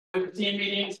team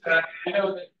meetings. I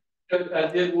know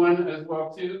that did one as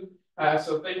well too.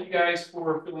 So thank you guys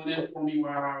for filling in for me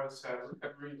while I was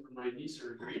recovering from my knee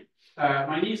surgery.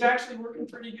 My knee's actually working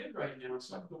pretty good right now,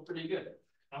 so I feel pretty good.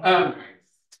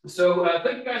 So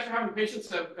thank you guys for having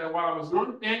patience while I was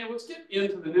on. Daniel, let's get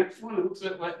into the next one and let's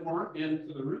let Mark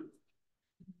into the room.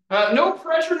 No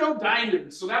pressure, no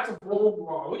diamonds. So that's a bold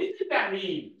law. What do you think that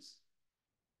means?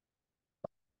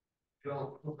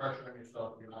 Don't put pressure on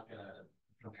yourself. You're not gonna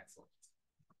cancel.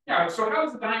 Yeah. So how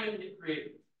does the diamond get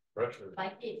created? Pressure.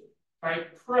 By heat. By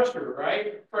pressure,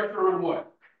 right? Pressure on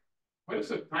what? What does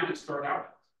the diamond start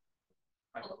out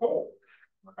as? Like coal,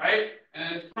 right?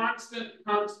 And constant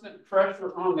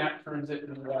pressure on that turns it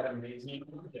into that amazing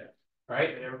object,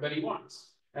 right? That everybody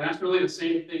wants. And that's really the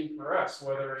same thing for us,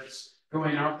 whether it's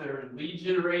going out there and lead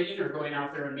generating or going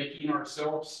out there and making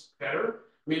ourselves better.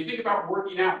 I mean, think about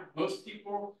working out. Most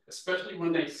people, especially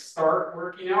when they start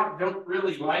working out, don't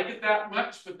really like it that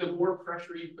much, but the more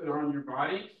pressure you put on your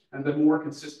body and the more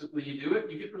consistently you do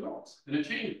it, you get results and it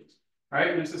changes,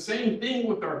 right? And it's the same thing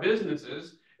with our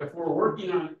businesses. If we're working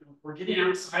on, we're getting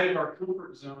outside of our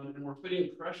comfort zone and we're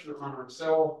putting pressure on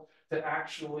ourselves to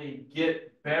actually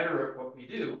get better at what we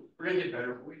do, we're going to get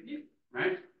better at what we do,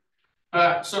 right?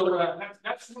 So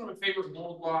that's one of my favorite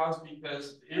bold laws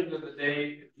because at the end of the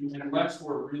day, unless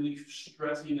we're really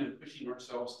stressing and pushing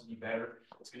ourselves to be better,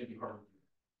 it's going to be hard to do.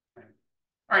 Right?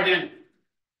 All right, Dan.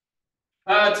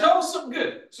 Tell us something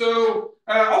good. So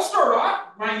I'll start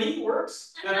off. My knee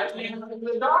works. And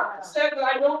the doctor said that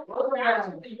I don't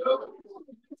actually go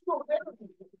therapy.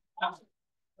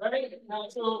 Right?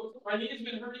 So my knee has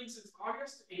been hurting since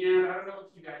August, and I don't know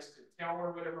if you guys could tell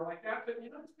or whatever like that, but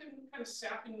it's been kind of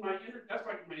sapping my energy. That's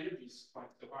why my energy's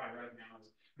like so high right now,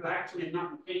 is because I actually am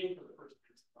not in pain for the first time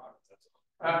since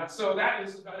August. So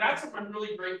that's what I'm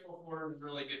really grateful for and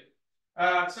really good.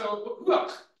 So who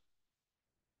else?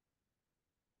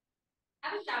 I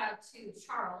have a shout out to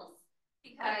Charles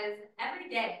because every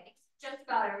day, just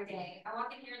about every day, I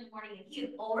walk in here in the morning and he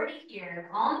is already here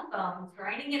on the phone,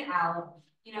 grinding it out.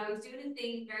 He's doing his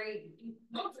thing he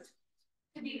looks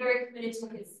to be very committed to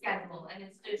his schedule and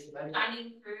it's just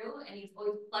shining through and he's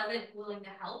always pleasant and willing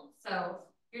to help. So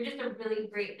you're just a really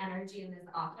great energy in this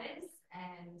office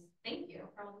and thank you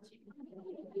for all that you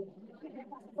do.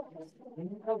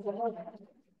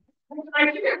 I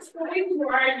think explain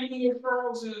why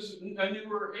Charles is a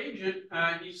newer agent.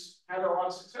 He's had a lot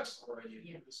of success already.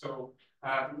 Yeah. So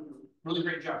really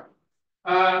great job.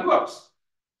 Who else?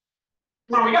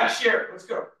 Come on, we got to share it. Let's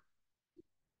go.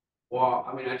 Well,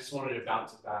 I mean, I just wanted to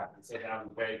bounce it back and say that I'm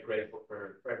very grateful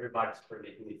for everybody for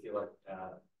making me feel like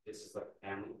this is like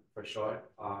family for sure.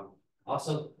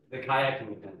 Also, the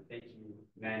kayaking event. Thank you,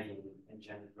 Manny and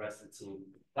Jen, and the rest of the team.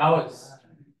 That was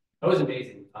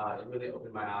amazing. It really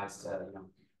opened my eyes to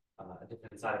a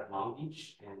different side of Long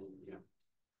Beach, and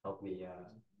helped me. I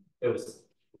thought it was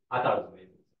amazing.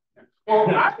 Well,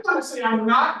 I want to say I'm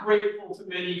not grateful to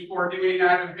Minnie for doing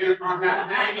that event on that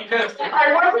day because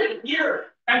I wasn't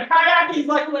here. And kayaking is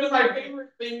like one of my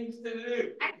favorite things to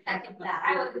do. I second that.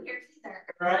 I wasn't here either.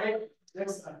 Right?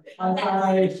 Yes.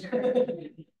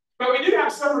 But we do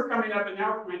have summer coming up, and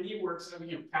now that my knee works, so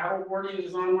paddle boarding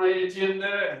is on my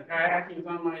agenda and kayaking is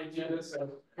on my agenda. So I'm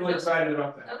really excited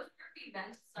about that. Those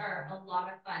events are a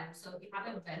lot of fun. So if you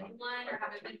haven't been to one or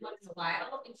haven't been to one in a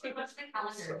while, it's pretty much the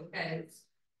calendar because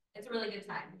it's a really good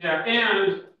time. Yeah,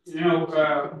 and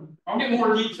I'll get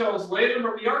more details later,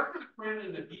 but we are kind of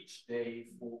planning a beach day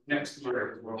for next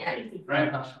year as well. Yeah.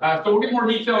 Right? So we'll get more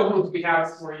details once we have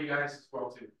it for you guys as well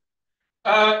too.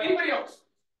 Anybody else?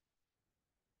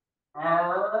 All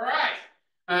right.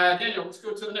 Daniel, let's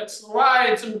go to the next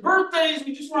slide. Some birthdays.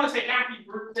 We just want to say happy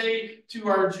birthday to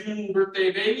our June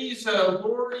birthday babies.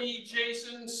 Lori,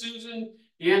 Jason, Susan,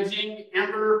 Yanjing,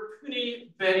 Amber,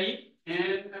 Puni, Betty,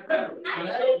 and Pedro.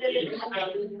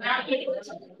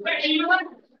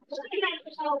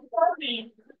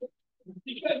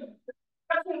 Because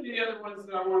that's one of the other ones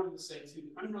that I wanted to say too.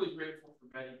 I'm really grateful for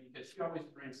Betty because she always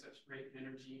brings such great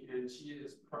energy, and she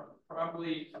is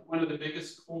probably one of the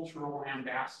biggest cultural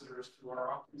ambassadors to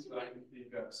our office that I can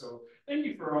think of. So thank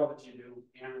you for all that you do.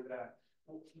 And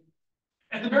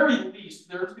at the very least,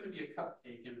 there's going to be a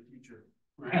cupcake in the future.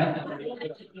 Right?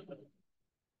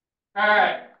 All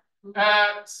right.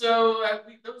 So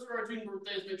those are our June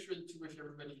birthdays. Make sure that you wish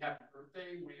everybody happy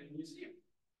birthday when you see them.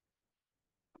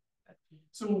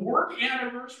 Some work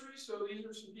anniversaries. So these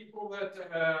are some people that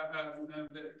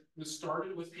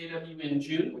started with KW in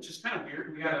June, which is kind of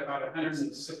weird. We had about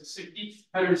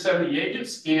 170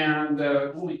 agents, and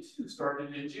only 2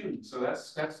 started in June. So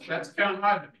that's kind of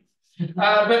odd to me.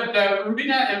 But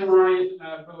Rubina and Ryan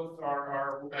both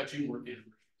are June work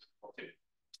anniversaries. Okay.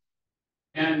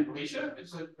 And Alicia,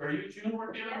 are you June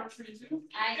work anniversary too?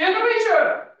 And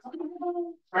Alicia!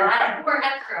 All right. We're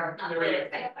escrow, not There we go.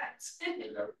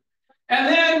 the And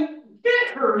then get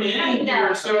her in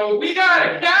here. So we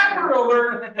got a capper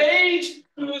alert. Paige,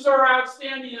 who's our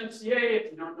outstanding MCA,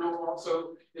 if you don't know,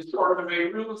 also is part of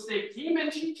a real estate team,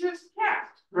 and she just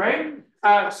capped, right?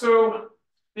 So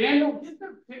Daniel, get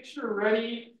the picture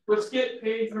ready. Let's get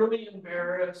Paige really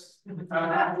embarrassed. All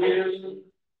right.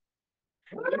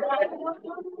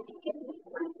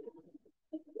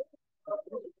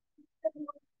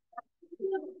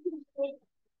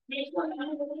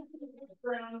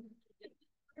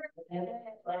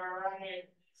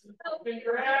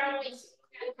 Congrats.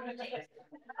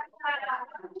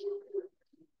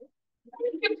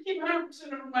 You can keep 100% of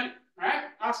the money. All right.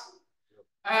 Awesome.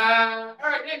 All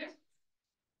right, Daniel.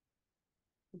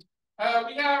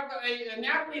 We have a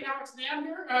Natalie and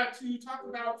Alexander to talk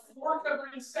about floor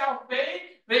covering South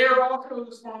Bay. They are also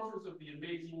the sponsors of the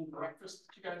amazing breakfast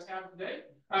that you guys have today.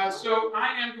 So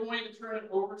I am going to turn it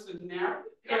over to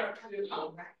Natalie.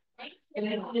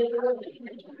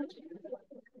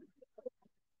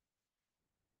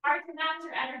 Hard to match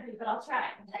your energy, but I'll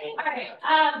try. All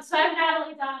right. So I'm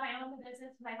Natalie Dahm. I own the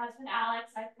business with my husband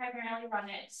Alex. I primarily run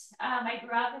it. I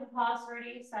grew up in Palos,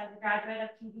 Verdes, so I was a graduate of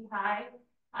PV High.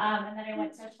 And then I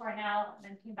went to Cornell and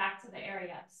then came back to the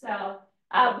area. So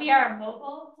we are a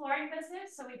mobile flooring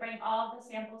business. So we bring all of the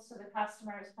samples to the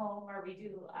customer's home, where we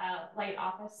do light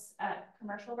office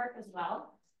commercial work as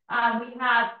well. We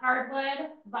have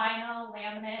hardwood, vinyl,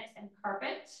 laminate, and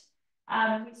carpet.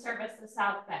 We service the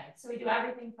South Bay. So we do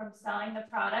everything from selling the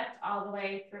product all the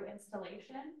way through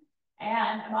installation.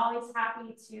 And I'm always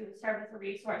happy to serve as a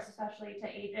resource, especially to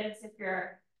agents. If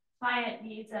your client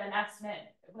needs an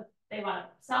estimate, they want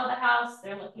to sell the house,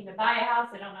 they're looking to buy a house,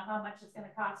 they don't know how much it's going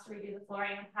to cost to redo the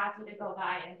flooring, I'm happy to go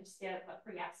by and just give a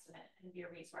free estimate and be a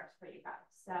resource for you guys.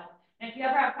 So, and if you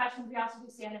ever have questions, we also do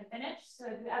sand and finish. So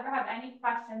if you ever have any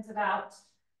questions about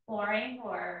flooring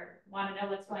or want to know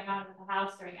what's going on with the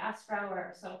house during escrow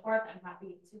or so forth, I'm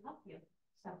happy to help you.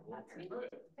 So that's me.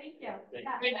 Thank you.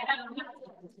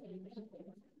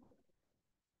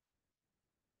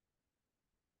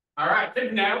 All right,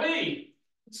 thank you, Natalie.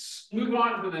 Let's move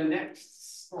on to the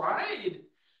next slide. A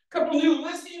couple new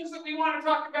listings that we want to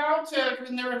talk about,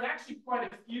 and there are actually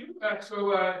quite a few.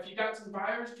 So if you got some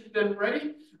buyers, get them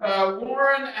ready.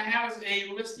 Warren has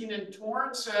a listing in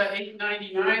Torrance,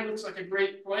 $899. Looks like a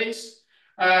great place.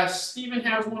 Stephen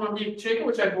has one on Deep Chicken,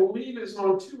 which I believe is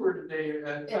on tour today.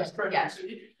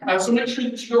 So make sure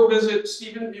that you go visit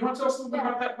Stephen. Do you want to tell us a little bit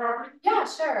about that property? Yeah,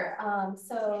 sure.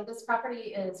 So this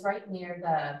property is right near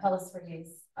the Palos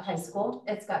High School.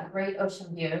 It's got great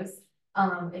ocean views.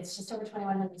 It's just over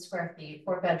 2,100 square feet,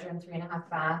 4-bedroom, 3.5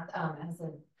 bath. It has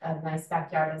a nice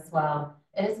backyard as well.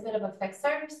 It is a bit of a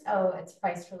fixer, so it's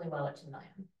priced really well at $2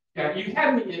 million. Yeah, you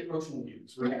had me at ocean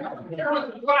views, right? Care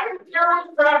what the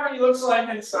property looks like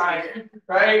inside,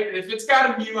 right? If it's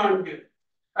got a view, I'm good.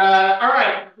 All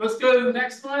right, let's go to the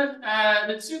next one.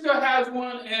 Natsuko has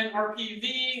one in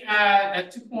RPV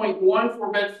at 2.1,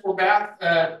 4-bed, 4-bath,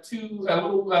 a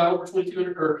little over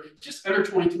 2,200 or just under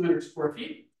 2,200 square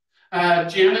feet.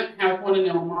 Janet has one in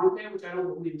El Monte, which I don't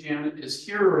believe Janet is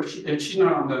here, or she's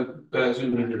not on the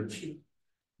Zoom either.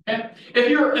 Okay. If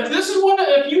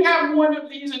you have one of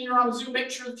these and you're on Zoom, make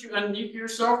sure that you unmute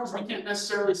yourself, because we can't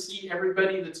necessarily see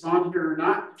everybody that's on here or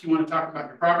not. If you want to talk about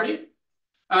your property,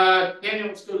 Daniel,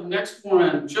 let's go to the next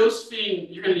one. Josephine,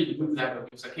 you're going to need to move that up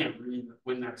because I can't read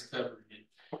when that's covered.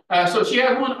 So she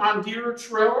had one on Deer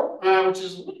Trail, which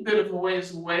is a little bit of a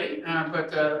ways away,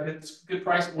 but it's a good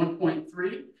price at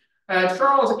 1.3.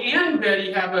 Charles and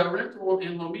Betty have a rental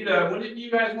in Lomita. What did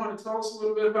you guys want to tell us a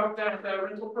little bit about that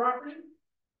rental property?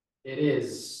 It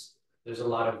is. There's a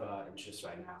lot of interest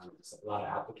right now. There's a lot of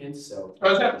applicants. So.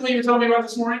 Oh, is that the thing you told me about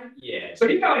this morning? Yeah. So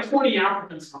you got like 20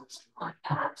 applicants on this.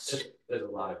 There's a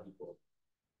lot of people.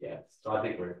 Yeah. So I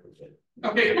think we're good.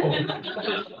 Okay. Cool.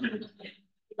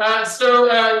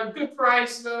 Good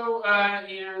price though,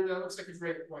 and looks like a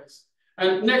great place.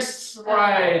 Next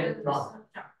slide.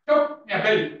 Oh, yeah,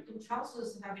 Betty. Charles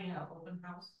was having an open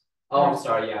house. Oh, I'm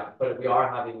sorry, yeah, but we are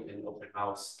having an open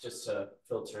house just to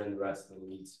filter in the rest of the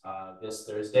leads. This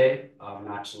Thursday,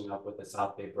 matching up with the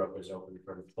South Bay Brokers Open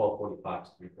from 12:45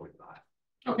 to 3:45.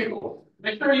 Okay, cool.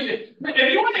 Make sure if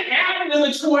you want to add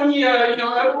another 20,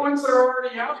 other ones that are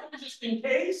already out there, just in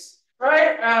case,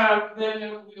 right?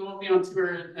 Then we won't be on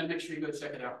tour, and make sure you go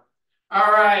check it out.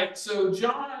 All right, so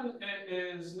John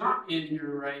is not in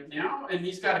here right now, and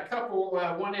he's got a couple,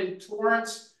 one in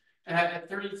Torrance at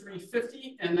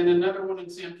 3350, and then another one in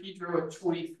San Pedro at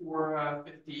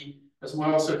 2450 as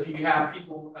well. So if you have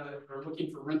people that are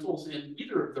looking for rentals in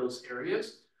either of those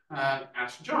areas,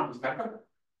 ask John, he's back up.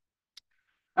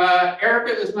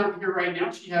 Erica is not here right now.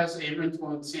 She has a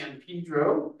rental in San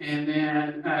Pedro, and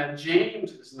then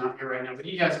James is not here right now, but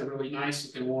he has a really nice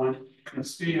looking one in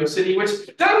Studio City,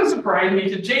 which doesn't surprise me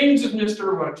because James is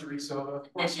Mr. Luxury, so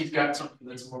of course he's got something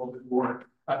that's a little bit more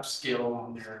upscale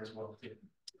on there as well too.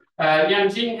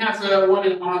 Yanjing has one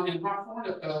in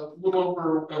Hawthorne, a little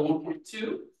over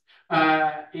 1.2.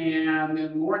 And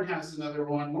then Lauren has another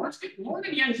one. Lauren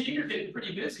and Yanjing are getting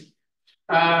pretty busy.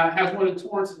 Has one in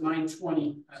Torrance at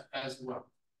 920 as well.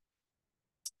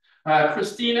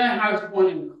 Christina has one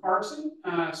in Carson,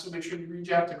 so make sure you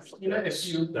reach out to Christina if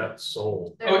you. That's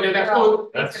sold. Oh yeah, that's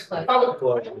sold. That's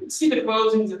Oh, I didn't see the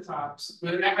closings at tops,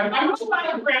 but I'm not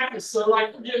out of practice, so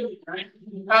like forgive me,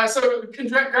 right? So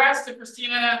congrats to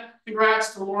Christina,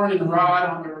 congrats to Lauren and Rod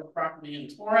on their property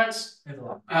in Torrance.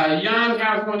 Young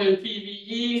has one in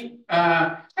PVE.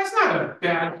 That's not a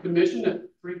bad commission at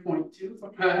 3.2.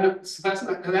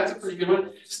 So that's a pretty good one.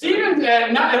 Steven's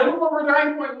not a little over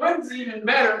 9.1 is even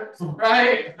better,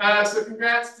 right? So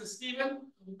congrats to Steven.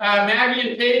 Maggie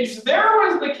and Paige. There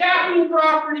was the Captain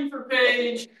property for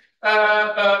Paige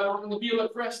on the Villa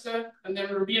Cresta, and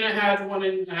then Rubina had one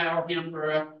in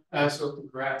Alhambra. So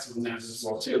congrats on that as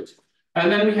well too.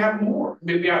 And then we have more.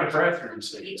 Maybe out of breath here and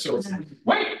saying. So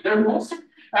wait, there's more.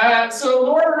 So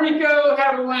Laura Rico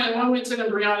had one in Wilmington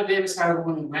and Brianna Davis had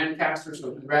one in Lancaster.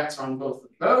 So congrats on both of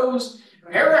those.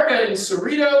 Erica in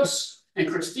Cerritos and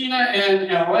Christina in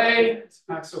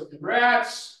LA. So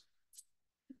congrats.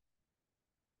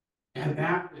 And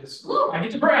that is, I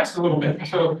get depressed a little bit.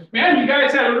 So, man, you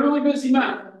guys had a really busy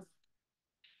month.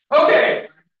 Okay,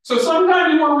 so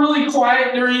sometimes we're really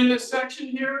quiet during this section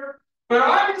here, but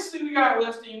obviously we got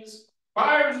listings.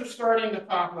 Buyers are starting to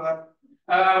pop up.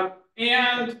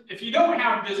 And if you don't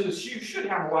have business, you should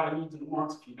have a lot of needs and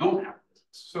wants if you don't have business.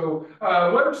 So,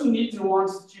 what are some needs and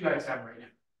wants that you guys have right now?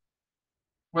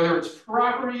 Whether it's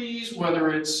properties,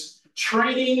 whether it's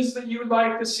trainings that you would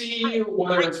like to see,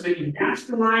 whether it's maybe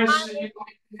masterminds that you'd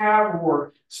like to have,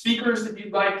 or speakers that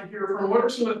you'd like to hear from. What are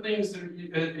some of the things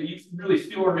that you really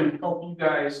feel are going to help you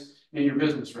guys in your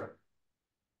business right?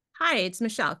 Hi, it's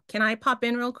Michelle. Can I pop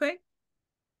in real quick?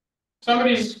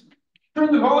 Somebody's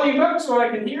turned the volume up so I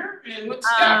can hear. And let's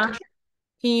can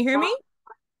you hear me?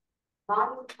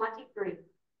 Volume 23.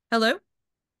 Hello?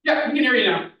 Yeah, we can hear you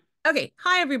now. Okay.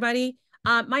 Hi, everybody.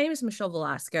 My name is Michelle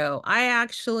Velasco. I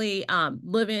actually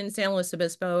live in San Luis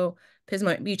Obispo,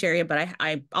 Pismo Beach area, but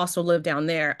I also live down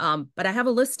there. But I have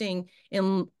a listing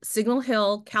in Signal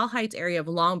Hill, Cal Heights area of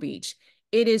Long Beach.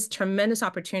 It is tremendous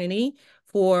opportunity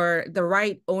for the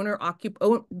right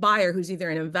buyer who's either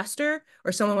an investor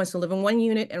or someone wants to live in one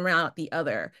unit and rent out the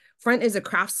other. Front is a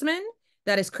craftsman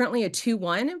that is currently a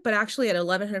 2-1, but actually at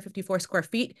 1,154 square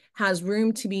feet has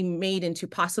room to be made into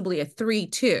possibly a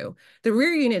 3-2. The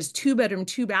rear unit is 2-bedroom,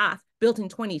 2-bath, built in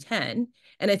 2010,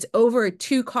 and it's over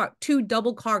two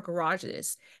double car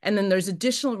garages. And then there's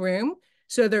additional room,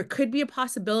 so there could be a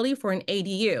possibility for an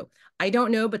ADU. I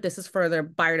don't know, but this is for the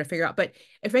buyer to figure out. But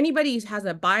if anybody has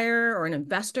a buyer or an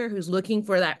investor who's looking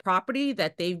for that property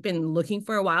that they've been looking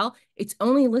for a while, it's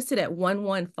only listed at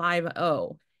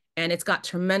 1,150. And it's got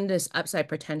tremendous upside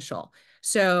potential.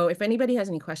 So if anybody has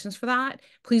any questions for that,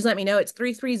 please let me know. It's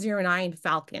 3309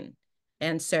 Falcon.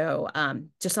 And so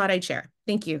just thought I'd share.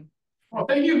 Thank you. Well,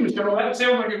 thank you, Michelle. That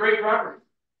sounds like a great property.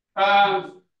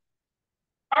 All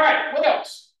right, what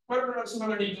else? What are some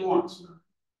other needs and wants?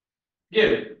 Yeah,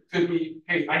 it could be,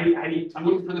 hey, I'm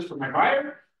looking for this for my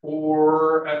buyer,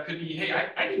 or it could be, hey,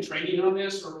 I need training on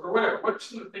this, or whatever. What are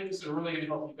some of the things that are really going to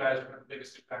help you guys or have the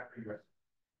biggest impact for you guys?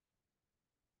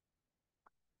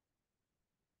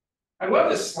 I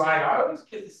love this slide. I always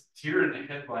get this tear in the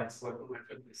headlights like when I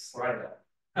put this slide up.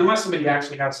 Unless somebody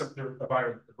actually has something to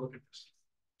buyer to look at this.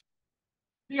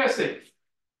 What do you guys think?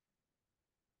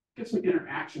 Get some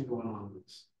interaction going on with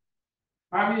this.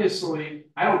 Obviously,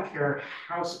 I don't care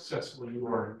how successful you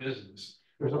are in business.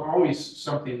 There's always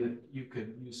something that you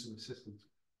could use some assistance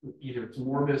with. Either it's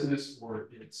more business or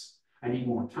it's I need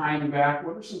more time back.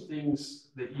 What are some things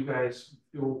that you guys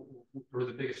feel are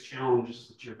the biggest challenges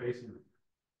that you're facing?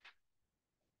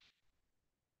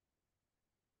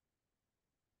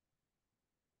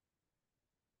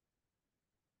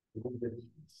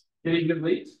 Getting good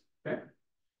leads. Okay.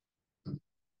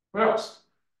 What else?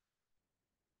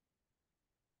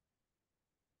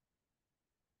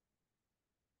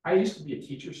 I used to be a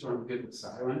teacher, so I'm good with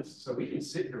silence. So we can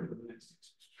sit here for the next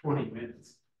 20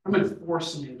 minutes. I'm going to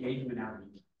force some engagement out of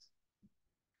you.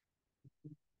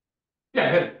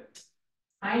 Yeah, good.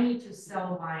 I need to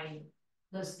sell my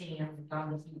listing in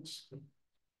Donna Beach.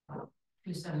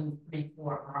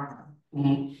 2734 Armor.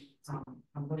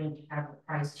 I'm going to have a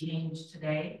price change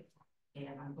today. And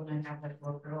I'm gonna have the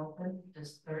broker open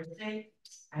this Thursday.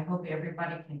 I hope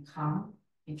everybody can come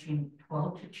between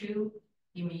 12 to 2.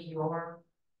 Give me your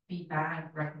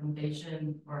feedback,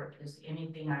 recommendation, or is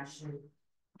anything I should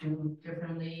do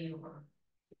differently, or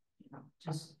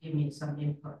just give me some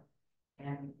input.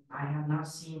 And I have not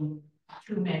seen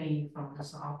too many from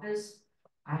this office.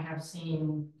 I have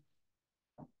seen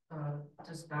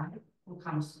this guy who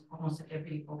comes almost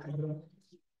every open room.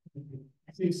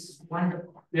 It's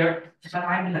wonderful. Yeah. But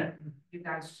I'm gonna, you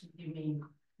guys should give me,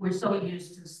 we're so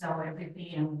used to sell everything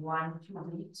in 1-2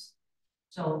 weeks.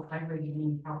 So I really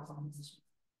need help on this.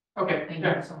 Okay. Thank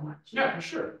you so much. Yeah, for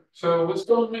sure. So let's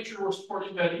go and make sure we're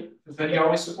supporting Betty, because Betty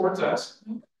always supports us.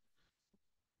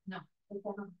 No.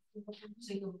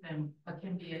 Single family, but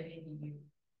can be an ADU.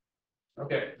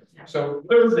 Okay. Yeah. So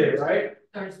Thursday, right?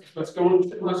 Thursday. Let's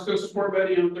go support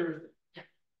Betty on Thursday. Yeah.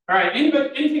 All right.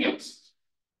 Anything else?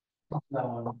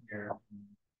 No, here.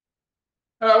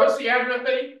 What's the address,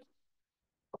 Betty?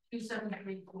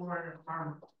 2734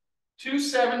 Armor.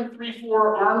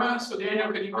 2734 Arma. So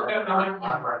Daniel, can you put that down?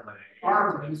 Arma.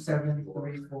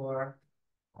 2734.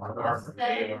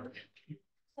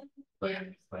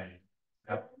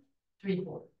 Yep.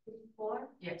 34.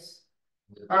 Yes.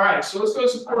 All right. So let's go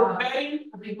support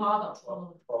Betty.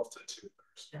 Remodel. 12 to 2.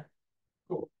 Yeah.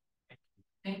 Cool.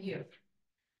 Thank you.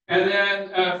 And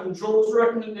then from Joel's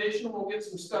recommendation, we'll get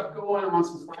some stuff going on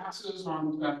some classes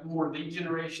on more lead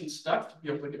generation stuff to be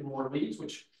able to get more leads,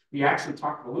 which we actually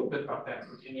talked a little bit about that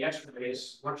in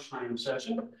yesterday's lunchtime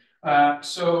session.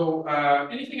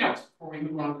 Anything else before we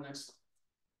move on to the next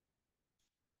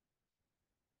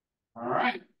slide? All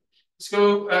right, let's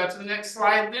go to the next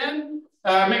slide then.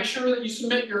 Make sure that you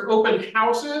submit your open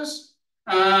houses.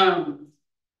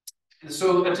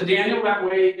 So to Daniel, that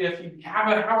way, if you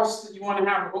have a house that you want to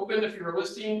have open, if you're a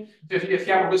listing, if you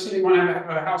have a listing you want to have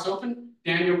a house open,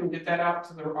 Daniel can get that out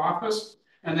to their office.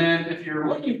 And then if you're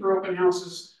looking for open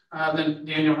houses, then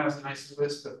Daniel has a nice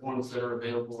list of ones that are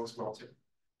available as well too.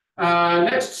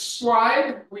 Next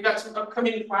slide, we got some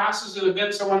upcoming classes and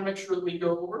events I want to make sure that we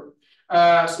go over.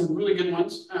 Some really good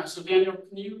ones. So Daniel,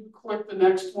 can you click the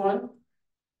next one?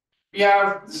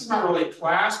 Yeah, this is not really a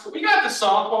class, but we got the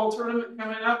softball tournament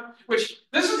coming up, which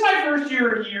this is my first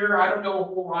year here. I don't know a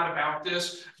whole lot about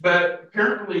this, but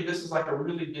apparently this is like a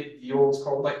really big deal. It's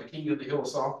called like the King of the Hill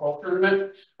softball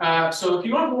tournament. So if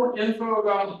you want more info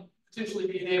about potentially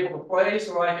being able to play,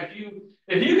 so like if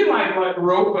you can like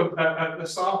rope a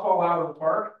softball out of the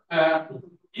park,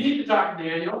 you need to talk to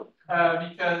Daniel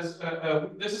because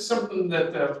this is something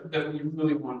that we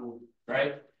really want to do,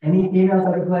 right? Any females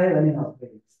that can play, let me know,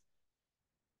 please.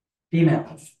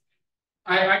 Females.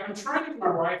 I'm trying to get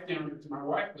my wife down because my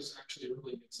wife was actually a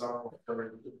really good softball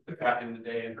player back in the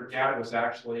day, and her dad was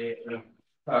actually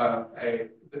a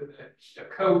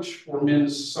coach for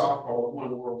men's softball at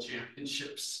one world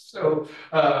championships. So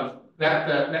we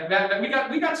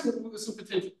got some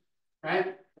potential,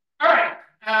 right? All right.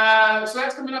 So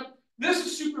that's coming up. This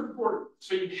is super important.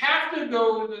 So you have to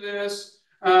go to this.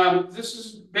 This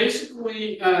is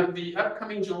basically the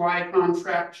upcoming July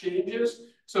contract changes.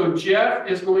 So Jeff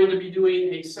is going to be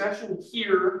doing a session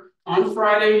here on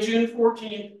Friday, June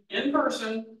 14th, in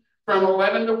person from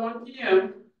 11 to 1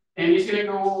 p.m. And he's going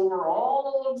to go over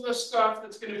all of the stuff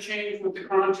that's going to change with the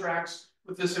contracts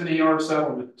with this NAR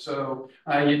settlement. So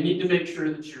you need to make sure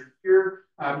that you're here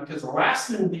because the last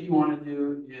thing that you want to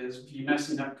do is be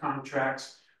messing up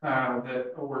contracts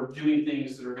or doing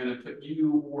things that are going to put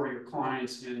you or your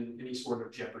clients in any sort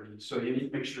of jeopardy. So you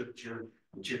need to make sure that you're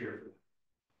here for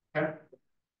that. Okay.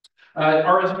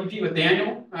 RSVP with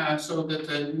Daniel so that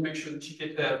you make sure that you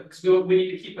get because we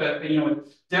need to keep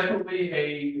definitely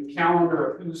a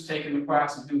calendar of who's taken the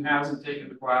class and who hasn't taken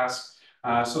the class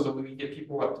so that we can get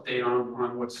people up to date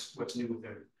on what's new with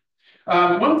it.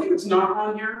 One thing that's not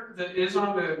on here that is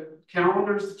on the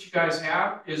calendars that you guys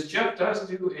have is Jeff does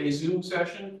do a Zoom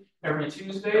session every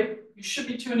Tuesday. You should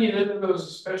be tuning into those,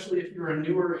 especially if you're a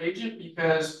newer agent,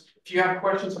 because if you have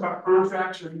questions about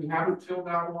contracts or you haven't filled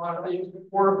out a lot of things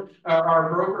before, our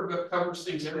broker covers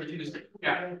things every Tuesday.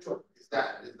 Yeah. Is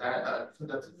that so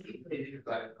that's a Tuesday, is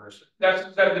that in person?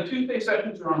 That's the Tuesday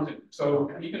sessions are on Zoom, so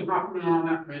you can hop in on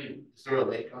that radio. Is there a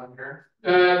link on here?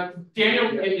 Daniel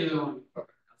can get you the link.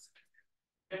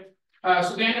 Okay.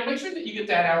 So Daniel, make sure that you get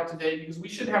that out today because we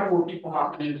should have more people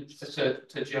hopping in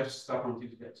to Jeff's stuff on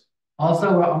Tuesdays.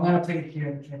 Also, I'm gonna take it here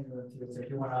in Canada too. So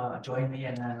if you wanna join me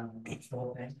and then the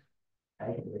whole thing.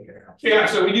 Yeah,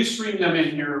 so we do stream them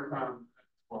in here,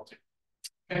 well, too.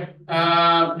 Okay,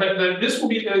 this will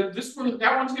be, this one,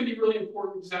 that one's gonna be really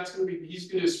important, because that's gonna be,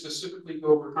 he's gonna specifically go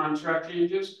over contract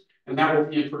changes, and that will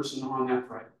be in person on that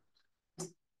Friday.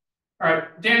 All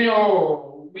right,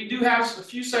 Daniel, we do have a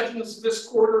few sessions this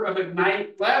quarter of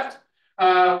Ignite left,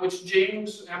 which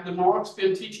James Abdemalik's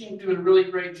been teaching, doing a really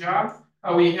great job.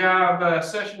 We have a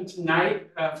session tonight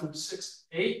from 6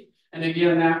 to 8. And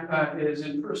again, that is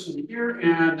in person here,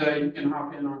 and you can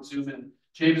hop in on Zoom. And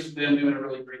James has been doing a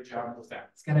really great job with that.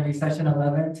 It's going to be session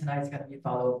 11. Tonight's going to be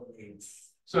follow-up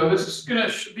leads. So this is going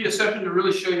to be a session to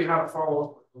really show you how to follow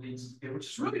up with the leads, which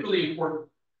is really, really important,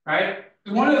 right?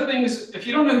 One of the things, if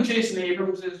you don't know who Jason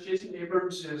Abrams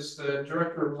is the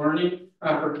director of learning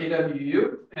for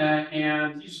KWU,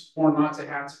 and he's worn lots of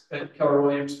hats at Keller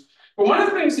Williams. But one of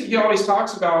the things that he always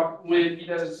talks about when he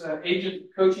does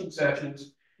agent coaching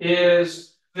sessions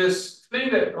is this thing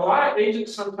that a lot of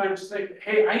agents sometimes think,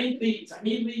 hey, I need leads, I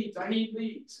need leads, I need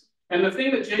leads. And the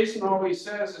thing that Jason always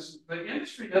says is the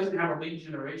industry doesn't have a lead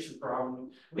generation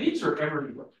problem. Leads are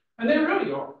everywhere, and they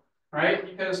really are. Right?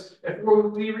 Because if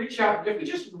we reach out, if we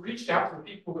just reached out to the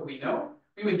people that we know,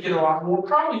 we would get a lot more,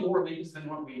 probably more leads than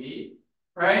what we need.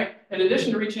 Right? In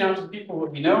addition to reaching out to the people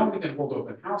that we know, we can hold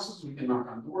open houses, we can knock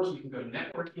on doors, we can go to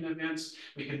networking events,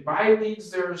 we can buy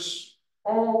leads. There's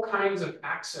all kinds of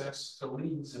access to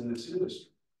leads in this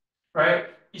industry. Right?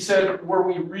 He said where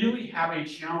we really have a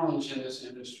challenge in this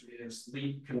industry is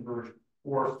lead conversion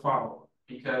or follow-up,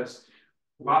 because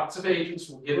lots of agents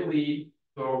will get a lead.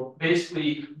 So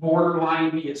basically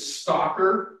borderline be a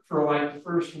stalker for like the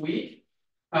first week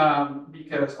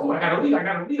because, oh, I got a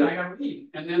lead.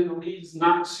 And then the lead's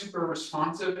not super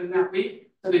responsive in that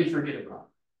week, and then you forget about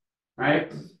it, right?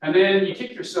 And then you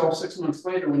kick yourself 6 months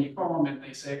later when you call them and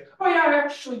they say, oh yeah, I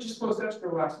actually just closed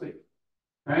escrow last week,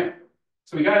 right?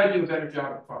 So we got to do a better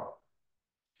job of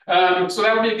follow-up. So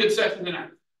that'll be a good session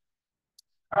tonight.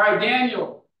 All right,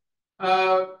 Daniel.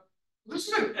 This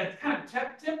is a kind of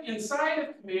tip inside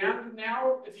of command.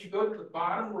 Now, if you go to the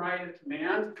bottom right of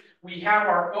command, we have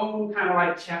our own kind of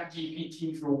like chat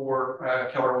GPT for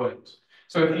Keller Williams.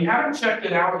 So if you haven't checked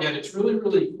it out yet, it's really,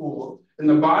 really cool. In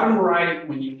the bottom right,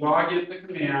 when you log into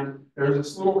command, there's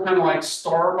this little kind of like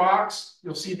star box.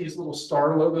 You'll see these little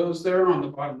star logos there on the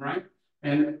bottom right.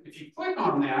 And if you click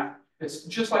on that, it's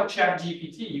just like chat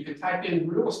GPT. You can type in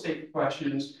real estate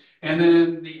questions, and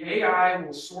then the AI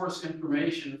will source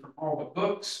information from all the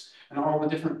books and all the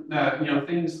different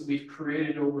things that we've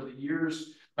created over the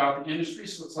years about the industry.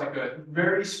 So it's like a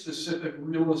very specific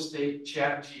real estate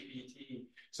chat GPT.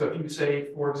 So if you say,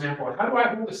 for example, how do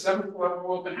I hold a 7th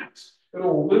level open house?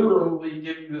 It'll literally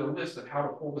give you the list of how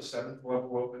to hold a 7th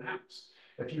level open house.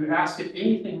 If you ask it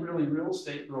anything really real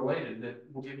estate related, that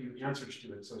will give you answers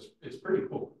to it. So it's pretty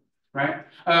cool, right?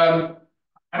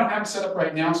 I don't have it set up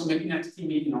right now, so maybe next team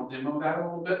meeting I'll demo that a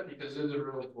little bit because it is a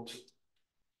really cool tool.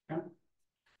 Okay.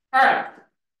 All right.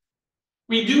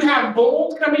 We do have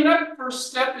Bold coming up. First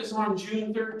step is on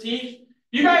June 13th.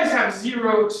 You guys have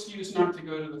zero excuse not to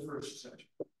go to the first session,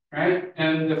 right?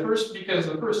 And because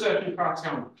the first session costs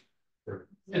how much?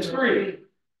 It's free.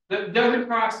 That doesn't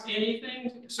cost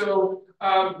anything. So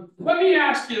let me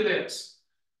ask you this.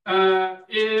 How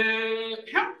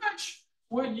much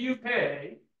would you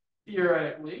pay,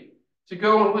 theoretically, to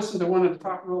go and listen to one of the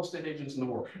top real estate agents in the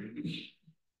world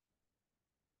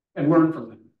and learn from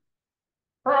them?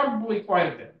 Probably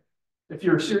quite a bit, if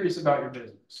you're serious about your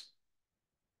business.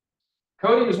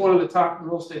 Cody is one of the top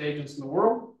real estate agents in the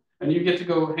world, and you get to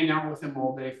go hang out with him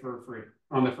all day for free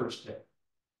on the first day.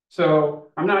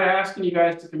 So I'm not asking you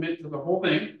guys to commit to the whole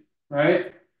thing,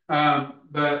 right?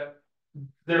 But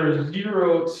there is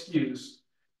zero excuse.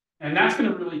 And that's going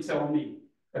to really tell me.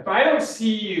 If I don't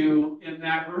see you in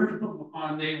that room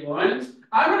on day one,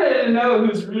 I'm going to know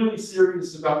who's really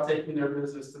serious about taking their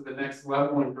business to the next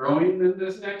level and growing in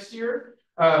this next year.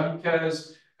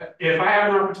 Because if I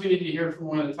have an opportunity to hear from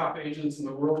one of the top agents in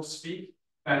the world speak,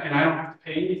 and I don't have to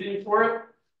pay anything for it,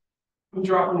 I'm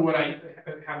dropping what I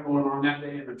have going on that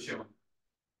day and I'm showing.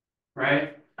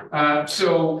 Right?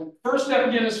 So first step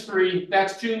again is free.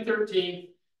 That's June 13th.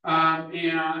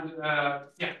 Yeah.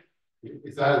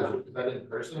 Is that in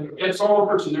person? It's all in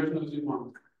person. There's no Zoom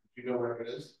on. Do you know where it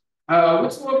is?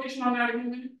 What's the location on that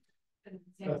again?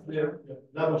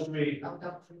 Level 3.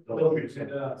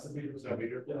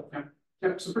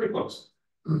 Yeah, so pretty close.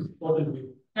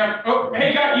 Yeah. Oh, hey,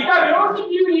 you got an awesome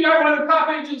view, and you got one of the top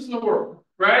agents in the world,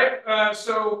 right?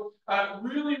 So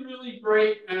really, really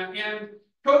great. And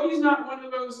Cody's not one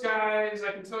of those guys,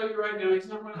 I can tell you right now, he's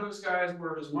not one of those guys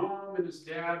where his mom and his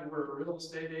dad were a real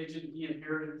estate agent, he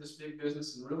inherited this big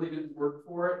business and really didn't work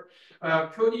for it.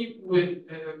 Cody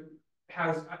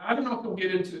I don't know if we'll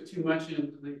get into it too much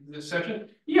in this session.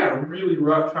 He had a really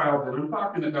rough childhood. I'm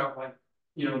talking about like,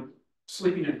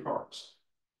 sleeping in cars,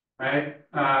 right?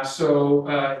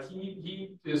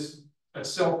 He is a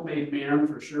self-made man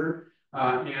for sure.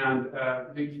 And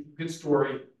good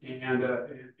story and a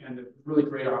really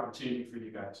great opportunity for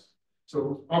you guys.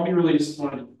 So I'll be really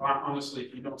disappointed, honestly,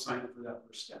 if you don't sign up for that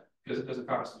first step, because it doesn't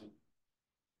cost anything.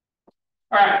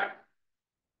 All right.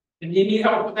 If you need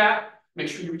help with that, make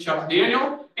sure you reach out to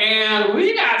Daniel. And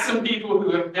we got some people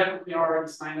who have definitely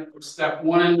already signed up for step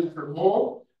 1 for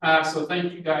goal. So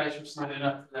thank you guys for signing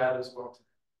up for that as well.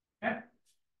 Okay.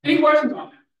 Any questions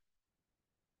on that?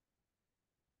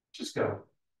 Just go.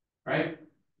 Right?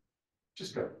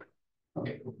 Just go.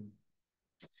 Okay.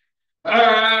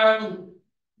 How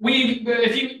many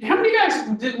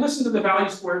guys did listen to the value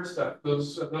squared stuff?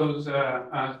 Those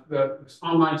the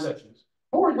online sessions.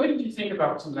 Or what did you think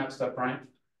about some of that stuff, Brian?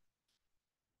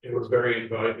 It was very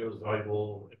valuable. It was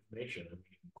valuable information. I mean,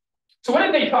 so what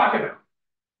did they talk about?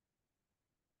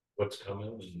 What's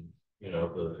coming, and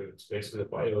it's basically the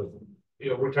bio.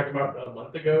 We're talking about a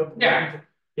month ago. Yeah.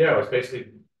 Yeah, it was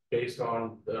basically based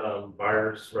on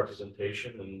buyer's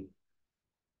representation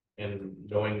and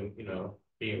knowing,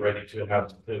 being ready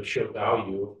to show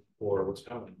value for what's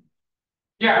coming.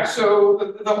 Yeah,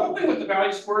 so the whole thing with the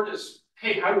value squared is,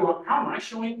 hey, how am I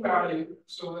showing value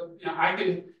so that I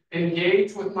can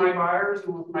engage with my buyers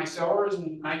and with my sellers,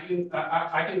 and I can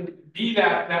be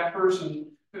that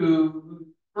person who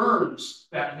earns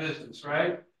that business,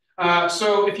 right?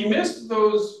 So if you missed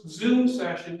those Zoom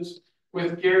sessions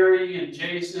with Gary and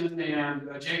Jason and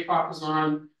Jay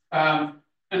Papazon,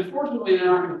 unfortunately, they're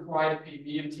not going to fly to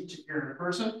PV and teach it here in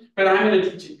person, but I'm going to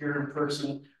teach it here in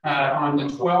person on the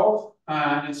 12th.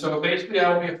 And so basically,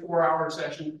 that'll be a 4-hour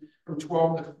session from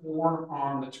 12 to 4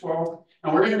 on the 12th.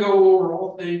 And we're going to go over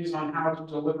all things on how to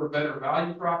deliver better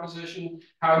value proposition.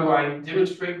 How do I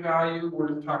demonstrate value? We're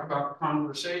going to talk about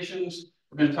conversations.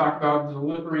 We're going to talk about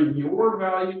delivering your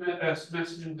value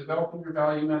message and developing your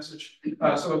value message.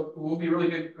 So it will be a really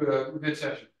good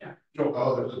session. Yeah, Joel.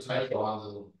 Oh, there's a typo on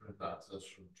the that's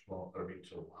from 12:30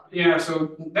 to 1. Yeah,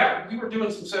 so that we were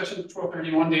doing some sessions at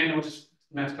 12:31. Daniel just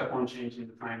messed up on changing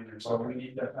the time there, so we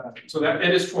need that. So that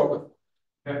it is 12.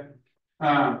 Okay.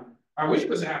 I wish it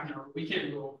was a half an hour, but we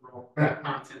can't go over all that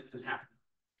content in half an hour.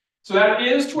 So that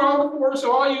is 12 to 4.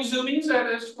 So all you Zoomies, that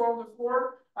is 12 to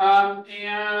 4.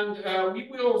 We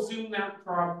will Zoom that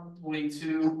probably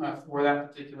too for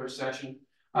that particular session.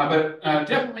 But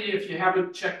definitely, if you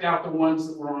haven't checked out the ones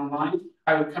that were online,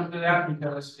 I would come to that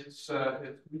because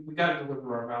we got to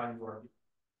deliver our value to our people.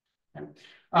 Okay.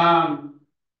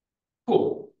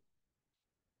 Cool.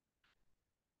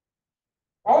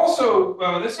 Also,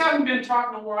 this hasn't been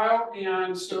taught in a while,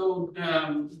 and so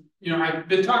I've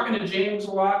been talking to James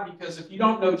a lot because if you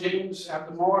don't know James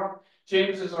Abdullah,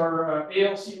 James is our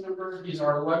ALC member. He's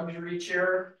our luxury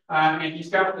chair, and he's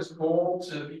got this goal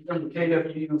to become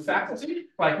KWPV faculty,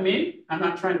 like me. I'm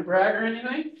not trying to brag or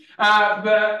anything,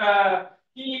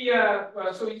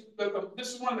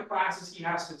 this is one of the classes he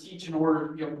has to teach in order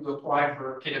to be able to apply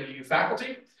for KWPV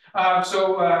faculty.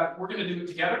 We're going to do it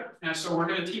together. And so we're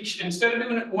going to teach, instead of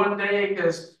doing it one day,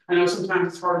 because I know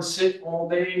sometimes it's hard to sit all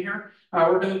day in here,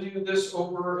 we're going to do this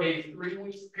over a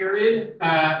 3-week period.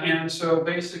 And so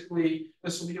basically,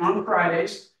 this will be on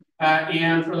Fridays.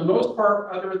 And for the most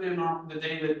part, other than on the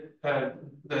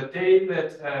day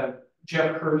that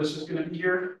Jeff Curtis is going to be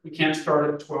here, we can't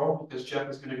start at 12 because Jeff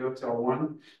is going to go till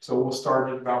 1. So we'll start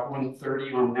at about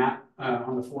 1:30 on that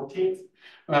on the 14th.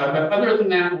 But other than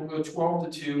that, we'll go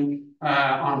 12 to 2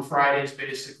 on Fridays,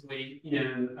 basically.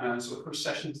 So the first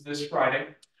session is this Friday.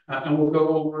 And we'll go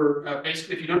over,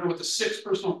 basically, if you don't know what the 6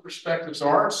 personal perspectives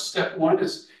are, step 1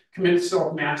 is commit to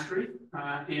self-mastery.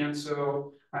 And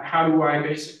so how do I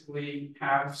basically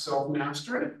have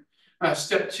self-mastery?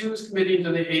 Step 2 is committing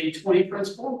to the 80-20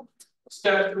 principle.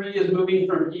 Step 3 is moving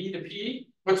from E to P.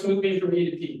 What's moving from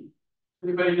E to P?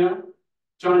 Anybody know?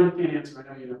 John, you can't answer.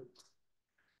 I know you know.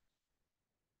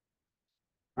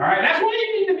 All right, that's why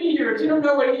you need to be here. If you don't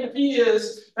know what E to P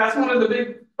is, that's one of the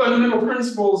big fundamental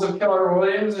principles of Keller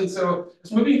Williams. And so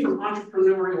it's moving from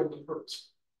entrepreneurial to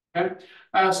purpose. Okay.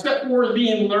 Step 4 is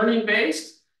being learning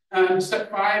based. Step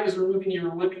 5 is removing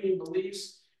your limiting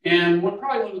beliefs. And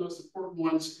probably one of the most important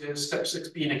ones is step 6,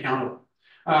 being accountable.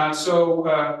 Like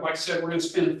I said, we're going to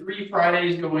spend 3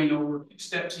 Fridays going over 2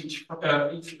 steps each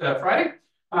Friday.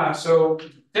 So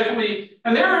definitely,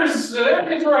 and there is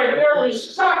right there.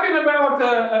 Was talking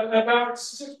about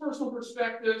 6 personal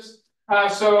perspectives.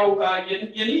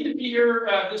 You need to be here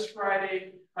this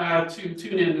Friday to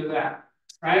tune into that,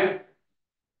 right?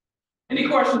 Any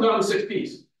questions on the 6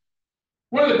 Ps?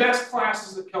 One of the best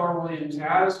classes that Keller Williams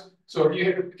has. So if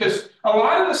you, because a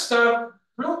lot of the stuff,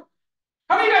 real,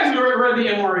 how many guys have read the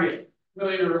MRE,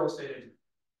 Millionaire Real Estate Agent?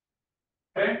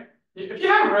 Okay, if you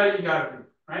haven't read it, you got to read it,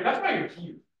 right? That's why you're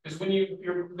here. Because when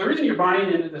the reason you're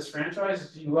buying into this franchise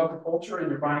is you love the culture and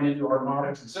you're buying into our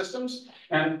models and systems,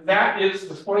 and that is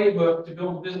the playbook to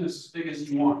build a business as big as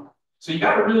you want. So you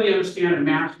got to really understand and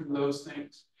master those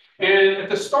things. And at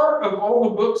the start of all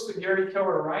the books that Gary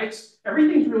Keller writes,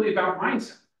 everything's really about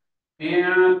mindset,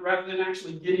 and rather than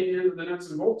actually getting into the nuts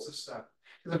and bolts of stuff.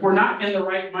 Because if we're not in the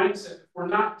right mindset, if we're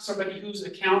not somebody who's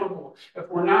accountable, if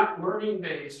we're not learning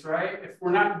based, right? If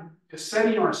we're not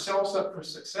setting ourselves up for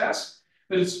success,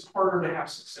 then it's harder to have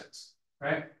success,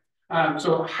 right?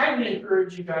 So I highly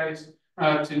encourage you guys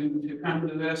to come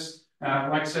to this.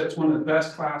 Like I said, it's one of the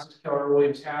best classes Keller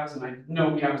Williams has, and I know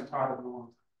we haven't taught it in a long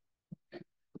time.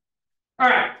 All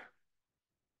right.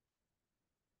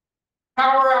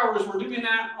 Power hours, we're doing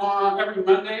that on every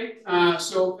Monday.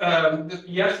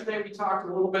 Yesterday we talked a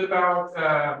little bit about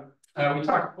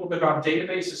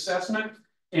database assessment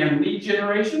and lead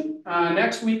generation.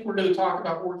 Next week we're going to talk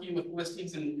about working with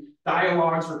listings and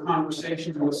dialogues or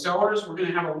conversations with sellers. We're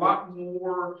going to have a lot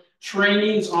more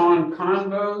trainings on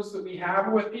convos that we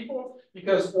have with people,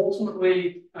 because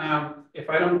ultimately, if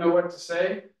I don't know what to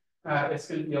say, it's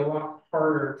going to be a lot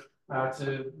harder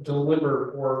to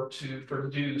deliver or to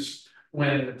produce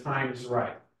when the time is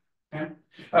right. Okay.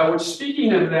 Which,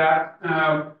 speaking of that,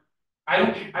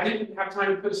 I didn't have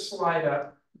time to put a slide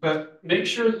up, but make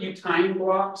sure that you time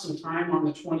block some time on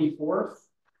the 24th.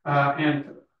 And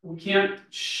we can't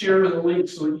share the link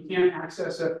so that you can't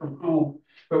access it from home.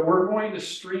 But we're going to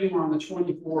stream on the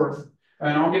 24th,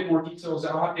 and I'll get more details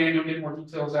out. Daniel will get more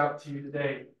details out to you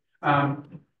today.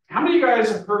 How many of you guys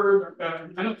have heard,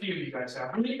 I know a few of you guys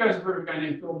have, how many of you guys have heard of a guy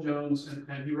named Phil Jones,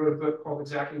 and he wrote a book called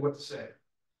Exactly What to Say,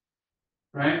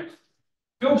 right?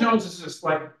 Phil Jones is this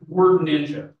like word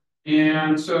ninja.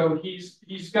 And so he's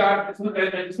got,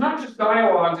 it's not just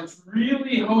dialogues, it's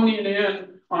really honing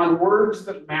in on words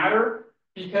that matter,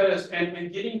 because,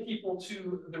 and getting people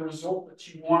to the result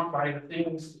that you want by the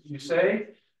things that you say.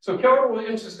 So Keller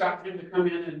Williams has got him to come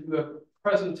in and do a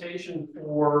presentation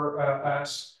for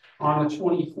us on the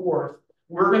 24th.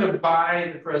 We're going to buy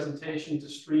the presentation to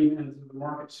stream into the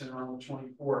Market Center on the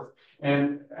 24th.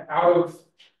 And out of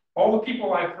all the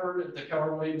people I've heard at the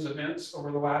Keller Williams events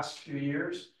over the last few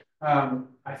years,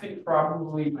 I think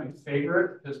probably my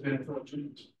favorite has been Phil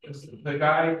Jones. The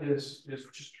guy is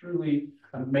just truly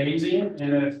amazing.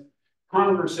 And if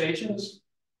conversations,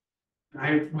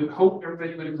 I would hope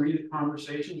everybody would agree that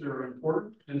conversations are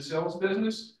important in the sales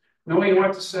business. Knowing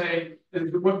what to say, the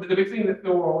big thing that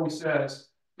Phil always says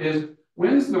is,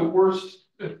 when's the worst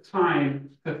time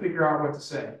to figure out what to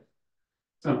say?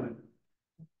 Something.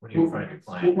 When you're in front of your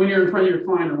client. When you're in front of your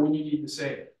client, or when you need to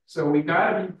say it. So we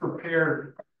got to be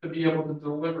prepared to be able to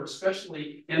deliver,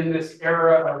 especially in this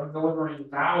era of delivering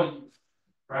value,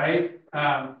 right?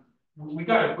 We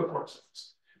got to equip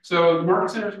ourselves. So the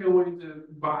Market Center is going to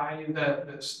buy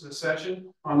the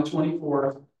session on the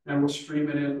 24th, and we'll stream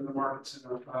it into the Market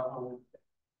Center.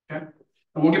 Okay,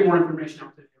 and we'll get more information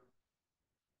out to you.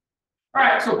 All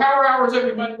right, so power hours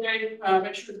every Monday.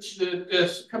 Make sure that you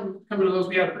come to those.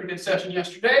 We had a pretty good session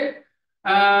yesterday.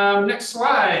 Next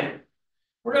slide.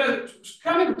 We're going to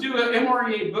kind of do an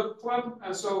MREA book club.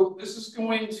 So this is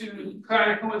going to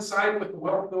kind of coincide with the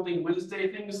Wealth Building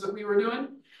Wednesday things that we were doing.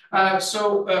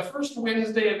 First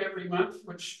Wednesday of every month,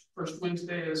 which first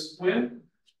Wednesday is when?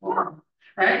 Tomorrow.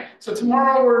 Right? So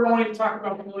tomorrow we're going to talk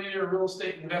about the Millionaire Real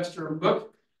Estate Investor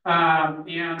book.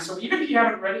 And so even if you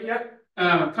haven't read it yet,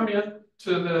 come in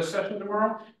to the session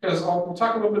tomorrow, because we'll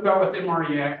talk a little bit about what the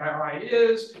MREA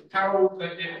is, how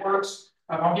it works.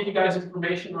 I'll give you guys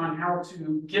information on how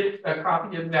to get a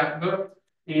copy of that book,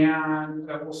 and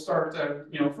we'll start,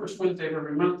 first Wednesday of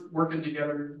every month, working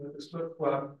together with this book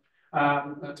club,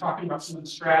 talking about some of the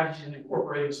strategies and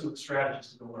incorporating some of the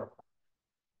strategies to the work.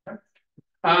 Okay.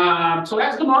 So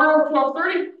that's tomorrow,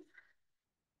 12:30.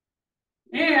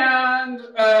 And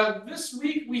this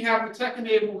week we have the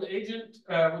tech-enabled agent,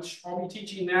 which I'll be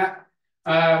teaching that.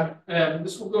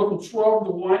 This will go from 12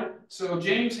 to 1. So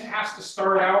James has to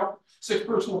start out 6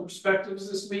 personal perspectives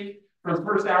this week for the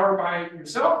first hour by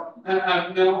yourself.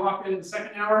 And then I'll hop in the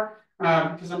second hour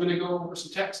because I'm going to go over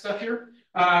some tech stuff here.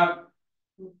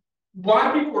 A lot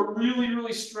of people are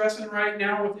really stressing right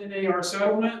now within AR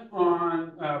settlement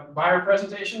on buyer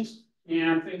presentations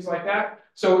and things like that.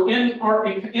 So in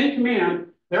command,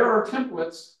 there are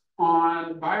templates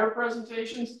on buyer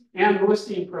presentations and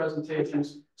listing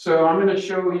presentations. So I'm going to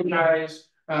show you guys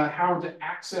how to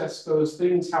access those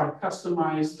things, how to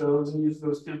customize those and use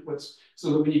those templates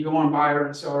so that when you go on buyer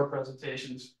and seller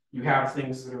presentations, you have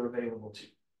things that are available to you.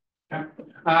 Okay,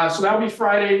 so that'll be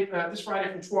Friday, this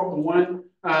Friday from 12 to 1.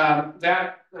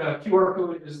 That QR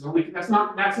code is the link. That's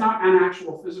not an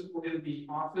actual physical in the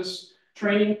office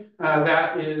training.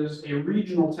 That is a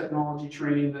regional technology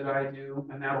training that I do,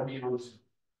 and that'll be on Zoom.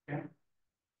 Okay.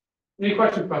 Any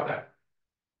questions about that?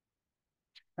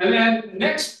 And then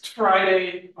next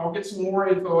Friday, I'll get some more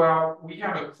info out. We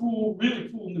have a cool, really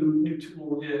cool new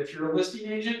tool. If you're a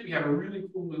listing agent, we have a really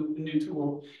cool new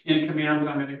tool in command that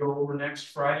I'm going to go over next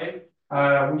Friday.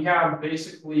 We have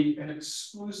basically an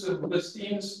exclusive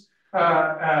listings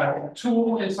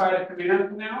tool inside of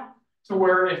command now, to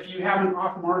where if you have an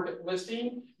off-market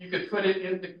listing, you could put it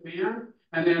into command,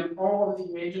 and then all of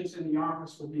the agents in the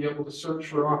office will be able to search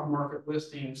for off-market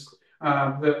listings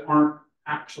that aren't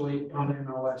actually on the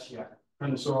MLS yet.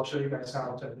 And so I'll show you guys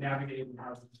how to navigate and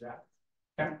how to do that.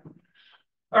 Okay.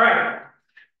 All right.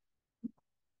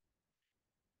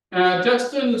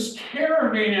 Justin's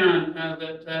caravan,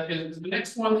 that is the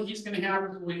next one that he's going to have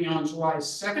will be on July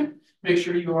 2nd. Make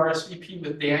sure you RSVP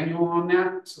with Daniel on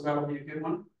that. So that'll be a good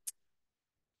one.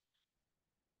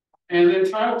 And then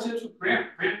title tips with Grant.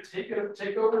 Grant, take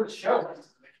over the show. Thanks,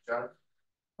 John.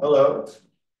 Hello.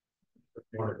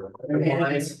 Morning.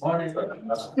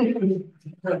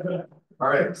 All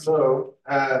right, so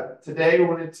today we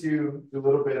wanted to do a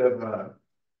little bit of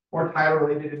more title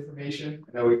related information.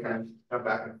 I know we kind of come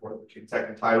back and forth between tech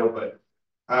and title, but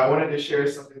I wanted to share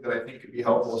something that I think could be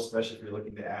helpful, especially if you're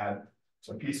looking to add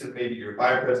some pieces maybe to your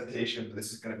buyer presentation. But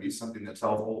this is going to be something that's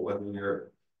helpful whether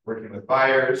you're working with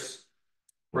buyers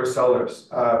or sellers.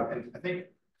 And I think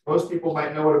most people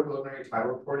might know what a preliminary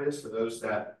title report is. For those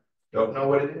that don't know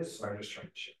what it is, so I'm just trying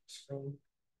to share the screen.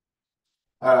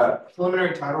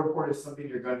 Preliminary title report is something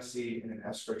you're going to see in an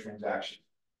escrow transaction,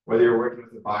 whether you're working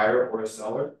with a buyer or a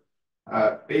seller.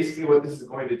 Basically, what this is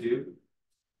going to do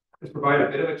is provide a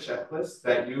bit of a checklist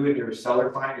that you and your seller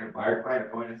client, your buyer client,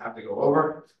 are going to have to go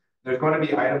over. There's going to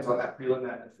be items on that prelim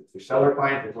that if it's your seller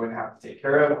client, they're going to have to take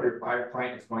care of, or your buyer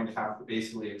client is going to have to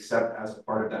basically accept as a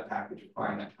part of that package of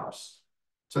buying that house.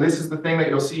 So this is the thing that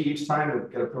you'll see each time to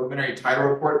get a preliminary title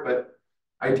report, but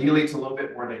ideally it's a little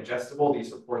bit more digestible.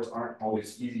 These reports aren't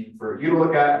always easy for you to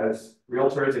look at as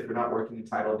realtors. If you're not working in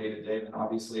title day to day, then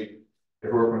obviously if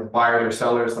you're working with buyers or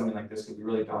sellers, something like this could be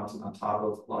really daunting on top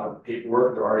of a lot of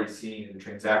paperwork they're already seeing in the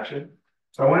transaction.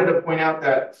 So I wanted to point out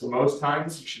that for most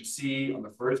times you should see on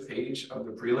the first page of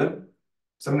the prelim,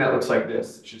 something that looks like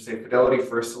this. It should say Fidelity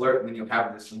First Alert, and then you'll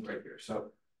have this link right here.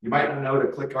 So you might not know to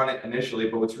click on it initially,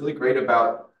 but what's really great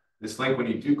about this link when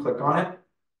you do click on it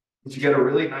is you get a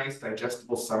really nice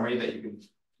digestible summary that you can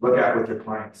look at with your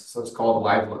clients. So it's called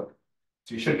Live Look.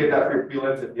 So you should get that for your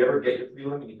prelims. If you ever get your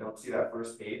prelim and you don't see that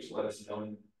first page, let us know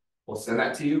and we'll send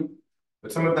that to you.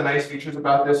 But some of the nice features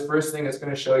about this, first thing it's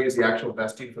going to show you is the actual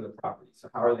vesting for the property. So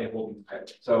how are they holding title?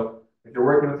 So if you're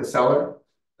working with the seller,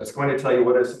 that's going to tell you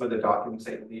what are some of the documents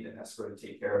that you need in escrow to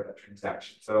take care of that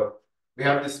transaction. So we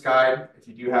have this guide. If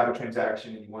you do have a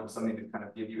transaction and you want something to kind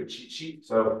of give you a cheat sheet,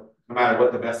 so no matter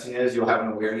what the vesting is, you'll have an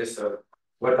awareness of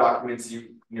what documents you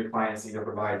and your clients need to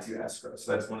provide to escrow.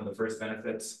 So that's one of the first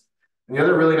benefits. And the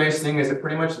other really nice thing is it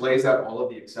pretty much lays out all of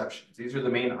the exceptions. These are the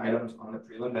main items on the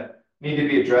prelim that need to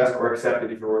be addressed or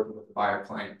accepted if you're working with a buyer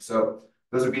client. So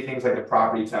those would be things like the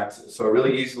property taxes. So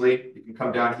really easily, you can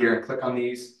come down here and click on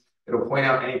these. It'll point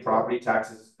out any property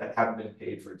taxes that haven't been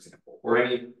paid, for example, or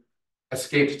any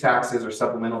escaped taxes or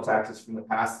supplemental taxes from the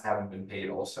past that haven't been paid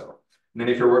also. And then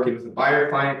if you're working with a buyer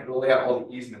client, it'll lay out all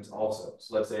the easements also.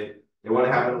 So let's say they want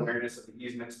to have an awareness of the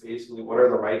easements, basically what are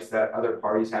the rights that other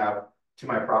parties have to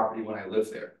my property when I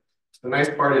live there. So the nice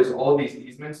part is all of these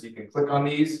easements, you can click on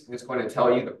these and it's going to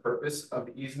tell you the purpose of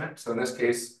the easement. So in this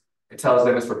case, it tells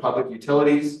them it's for public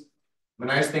utilities. The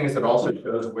nice thing is it also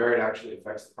shows where it actually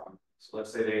affects the property. So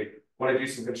let's say they want to do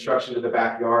some construction to the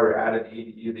backyard or add an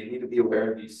ADU, they need to be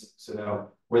aware of these to know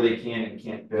where they can and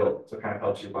can't build. So it kind of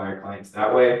helps your buyer clients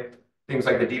that way. Things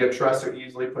like the deed of trust are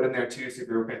easily put in there too. So if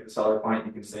you're working with the seller client,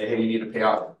 you can say, hey, you need to pay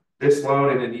off this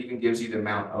loan, and it even gives you the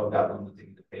amount of that loan that they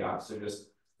need to pay off. So just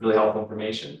really helpful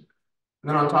information. And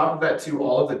then on top of that too,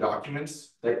 all of the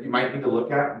documents that you might need to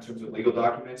look at in terms of legal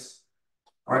documents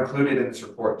are included in this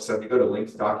report. So if you go to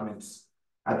linked documents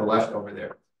at the left over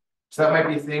there, So that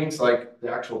might be things like the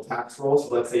actual tax roll.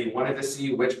 So let's say you wanted to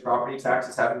see which property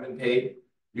taxes haven't been paid.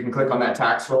 You can click on that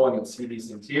tax roll and you'll see these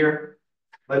things here.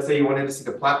 Let's say you wanted to see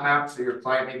the plat map. So your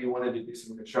client maybe wanted to do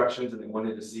some constructions and they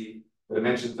wanted to see the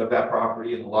dimensions of that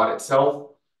property and the lot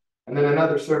itself. And then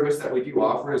another service that we do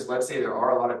offer is, let's say there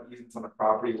are a lot of easements on the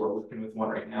property. We're working with one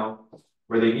right now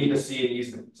where they need to see an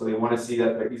easement. So they want to see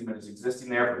that their easement is existing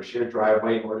there for a shared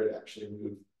driveway in order to actually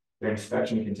move their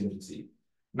inspection contingency.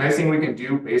 Nice thing we can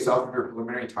do based off of your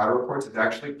preliminary title reports is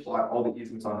actually plot all the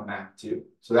easements on the map too.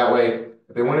 So that way,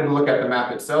 if they wanted to look at the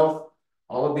map itself,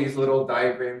 all of these little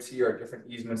diagrams here are different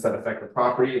easements that affect the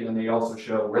property, and then they also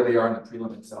show where they are in the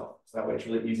prelim itself. So that way it's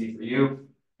really easy for you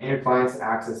and your clients to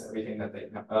access everything that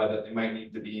they might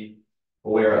need to be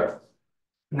aware of.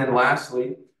 And then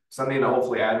lastly, something to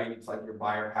hopefully add, maybe it's like your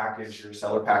buyer package, your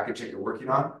seller package that you're working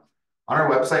on. On our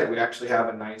website, we actually have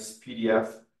a nice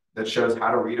PDF that shows how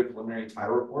to read a preliminary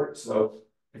title report. So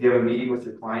if you have a meeting with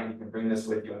your client, you can bring this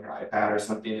with you on your iPad or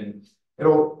something, and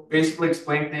it'll basically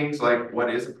explain things like what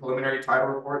is a preliminary title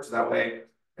report. So that way,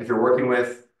 if you're working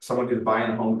with someone who's buying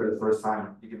a home for the first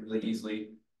time, you can really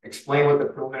easily explain what the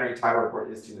preliminary title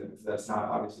report is to them, if that's not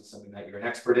obviously something that you're an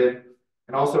expert in.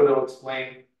 And also it'll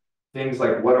explain things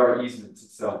like what are easements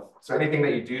itself. So anything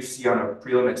that you do see on a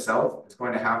prelim itself, it's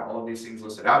going to have all of these things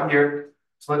listed out here.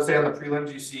 So let's say on the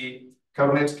prelims, you see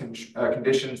covenants,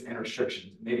 conditions, and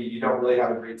restrictions. Maybe you don't really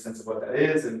have a great sense of what that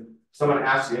is, and someone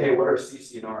asks you, hey, what are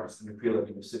CC&Rs in the prelim,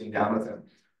 and you're sitting down with them.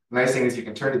 The nice thing is you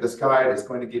can turn to this guide. It's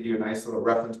going to give you a nice little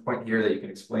reference point here that you can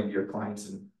explain to your clients,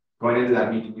 and going into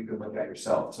that meeting, you can look at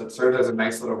yourself. So it serves as a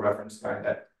nice little reference guide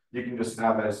that you can just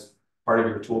have as part of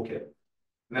your toolkit.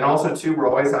 And then also too, we're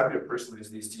always happy to personalize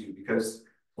these to you because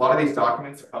a lot of these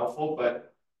documents are helpful,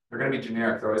 but they're going to be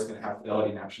generic. They're always going to have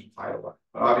fidelity and action title.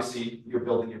 But obviously you're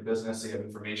building your business, so you have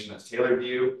information that's tailored to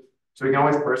you. So we can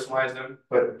always personalize them,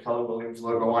 put Keller Williams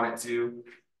logo on it too.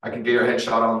 I can get your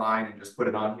headshot online and just put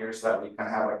it on here so that we kind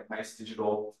of have like a nice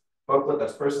digital booklet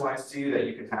that's personalized to you that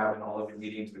you can have in all of your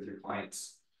meetings with your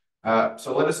clients.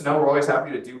 So let us know. We're always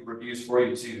happy to do reviews for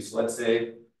you too. So let's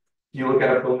say you look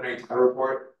at a preliminary title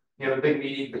report, you have a big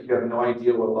meeting, but you have no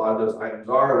idea what a lot of those items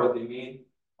are or what they mean.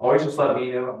 Always just let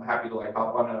me know. I'm happy to like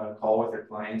hop on a call with your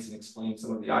clients and explain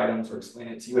some of the items or explain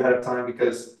it to you ahead of time,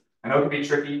 because I know it can be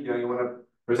tricky. You know, you want to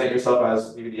present yourself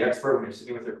as maybe the expert when you're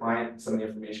sitting with your client and some of the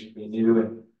information can be new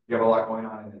and you have a lot going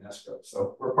on in an escrow.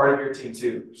 So we're part of your team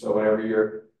too. So whenever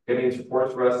you're getting these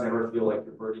reports for us, never feel like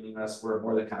you're burdening us. We're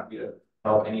more than happy to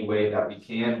help any way that we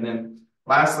can. And then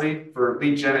lastly, for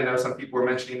lead gen, I know some people were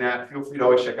mentioning that. Feel free to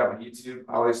always check out my YouTube.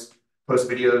 I always post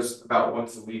videos about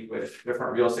once a week with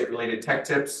different real estate related tech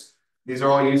tips. These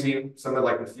are all using some of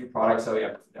like the few products that we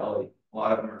have at Fidelity. A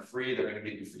lot of them are free. They're going to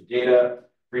give you free data,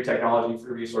 free technology,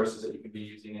 free resources that you can be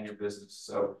using in your business.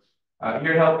 So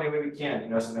here to help any way we can, you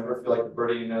know, so never feel like you're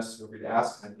burdening us. Feel free to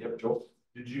ask. And yep, Joel.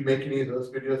 Did you make any of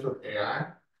those videos with AI?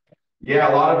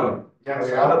 Yeah, a lot of them. Yeah,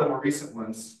 a lot of them are recent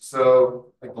ones.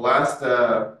 So like the last,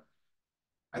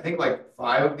 I think like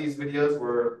 5 of these videos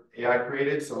were AI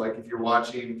created. So like if you're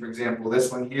watching, for example,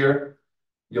 this one here,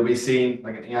 you'll be seeing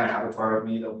like an AI avatar of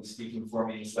me. They'll be speaking for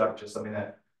me and stuff, just something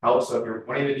that helps. So if you're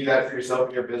wanting to do that for yourself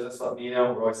in your business, let me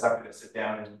know. We're always happy to sit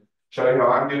down and show you how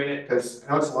I'm doing it, because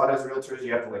I know it's a lot as realtors.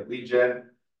 You have to like lead gen,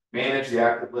 manage the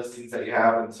active listings that you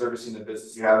have and servicing the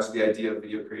business you have. So the idea of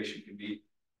video creation can be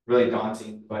really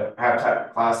daunting, but I have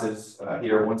type classes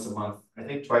here once a month, I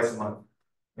think twice a month,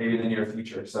 maybe in the near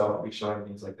future. So I'll be showing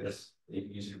things like this that you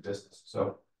can use in your business.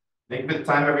 So thank you for the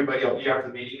time, everybody. I'll be after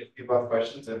the meeting if people have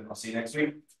questions, and I'll see you next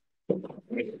week.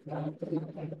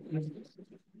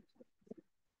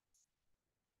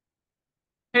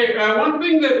 Hey, one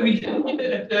thing that we didn't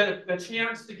get a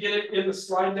chance to get it in the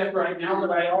slide deck right now, but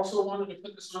I also wanted to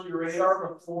put this on your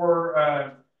radar before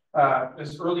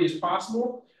as early as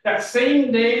possible. That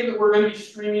same day that we're going to be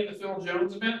streaming the Phil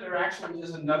Jones event, there actually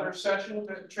is another session,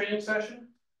 training session.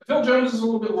 Phil Jones is a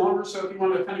little bit longer, so if you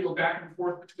want to kind of go back and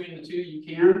forth between the two, you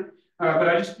can. But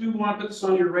I just do want to put this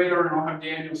on your radar, and I'll have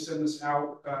Daniel send this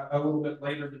out a little bit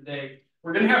later today.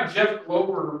 We're going to have Jeff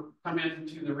Glover come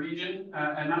into the region,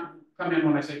 and not come in.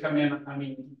 When I say come in, I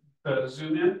mean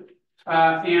zoom in.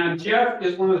 And Jeff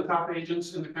is one of the top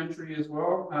agents in the country as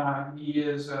well. He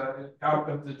is out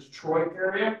of the Detroit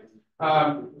area.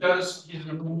 He's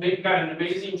got an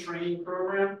amazing training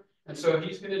program. And so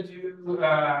he's going to do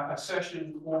a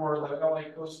session for the LA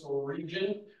coastal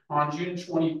region on June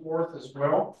 24th as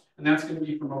well. And that's going to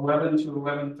be from 11 to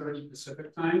 11:30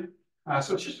 Pacific time.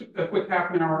 So it's just a quick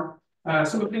half an hour.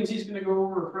 Some of the things he's going to go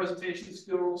over are presentation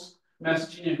skills,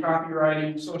 messaging and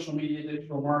copywriting, social media,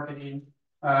 digital marketing,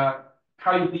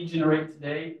 how you lead generate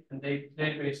today, and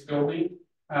database building,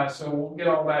 So we'll get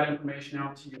all that information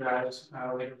out to you guys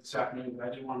later this afternoon, but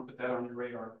I do want to put that on your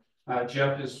radar.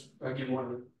 Jeff is, again, one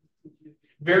of the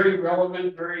very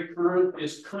relevant, very current,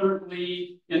 is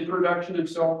currently in production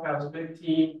himself, has a big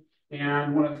team,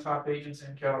 and one of the top agents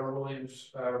in Keller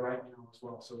Williams right now as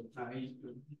well. So he's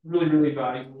really, really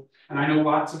valuable. And I know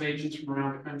lots of agents from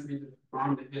around the country that have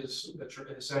gone to his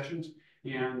sessions,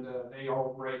 and they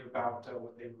all rave about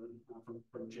what they learned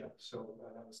from Jeff. So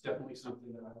that was definitely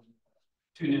something that I would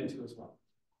tune into as well.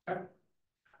 Okay.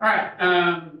 All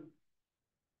right.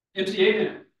 MTA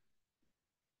then.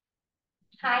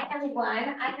 Hi, everyone.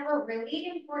 I have a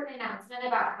really important announcement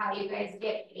about how you guys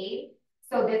get paid.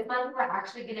 So this month, we're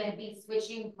actually going to be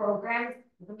switching programs.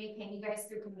 We're going to be paying you guys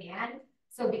through command.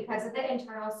 So because of the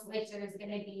internal switch, there's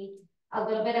going to be a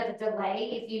little bit of a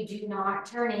delay if you do not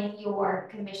turn in your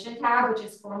commission tab, which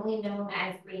is formerly known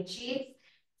as grade sheets.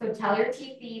 So tell your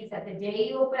TCs that the day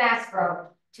you open escrow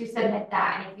to submit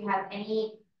that. And if you have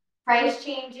any price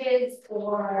changes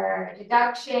or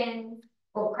deductions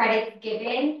or credits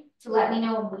given, to let me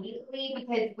know immediately,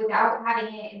 because without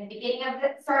having it in the beginning of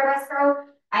the start of escrow,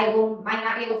 might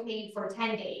not be able to pay you for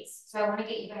 10 days. So I want to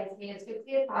get you guys paid as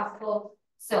quickly as possible.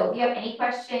 So if you have any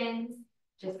questions,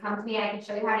 just come to me. I can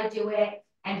show you how to do it,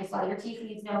 and just let your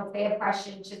TCs know if they have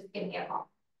questions. Just give me a call.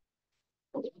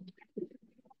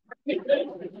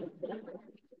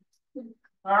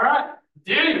 All right,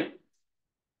 Daniel.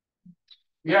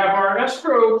 We have our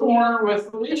escrow corner with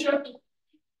Felicia.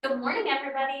 Good morning,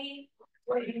 everybody.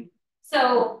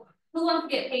 So, who wants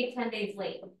to get paid 10 days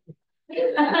late? Oh,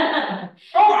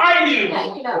 I do.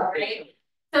 Yeah, you know, right?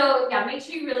 So, yeah, make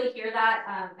sure you really hear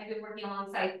that. I've been working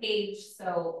alongside Paige.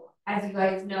 So, as you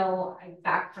guys know, I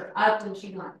backed her up when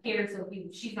she's not here. So,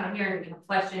 if she's not here and you have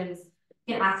questions,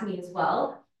 you can ask me as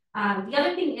well. The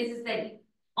other thing is that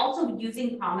also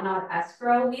using Promenade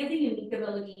Escrow, we have the unique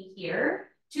ability here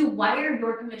to wire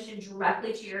your commission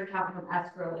directly to your account from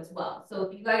escrow as well. So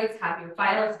if you guys have your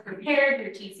files prepared,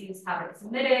 your TCs have it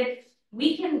submitted,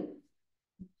 we can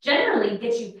generally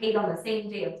get you paid on the same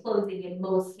day of closing in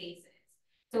most cases.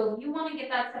 So if you want to get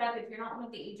that set up, if you're not one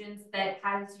of the agents that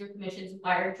has your commissions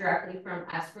wired directly from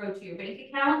escrow to your bank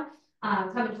account,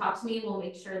 come and talk to me. We'll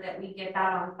make sure that we get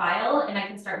that on file, and I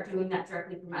can start doing that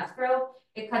directly from escrow.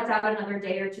 It cuts out another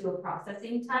day or two of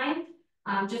processing time.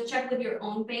 Just check with your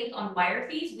own bank on wire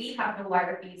fees. We have no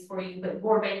wire fees for you, but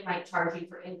your bank might charge you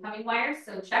for incoming wires.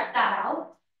 So check that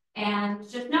out. And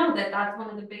just know that that's one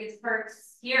of the biggest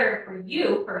perks here for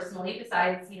you personally,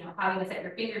 besides, you know, having us at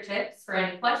your fingertips for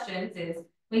any questions, is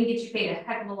we can get you paid a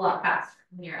heck of a lot faster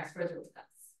when your escrows are with us.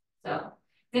 So does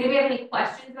anybody have any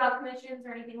questions about commissions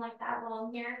or anything like that while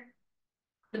I'm here?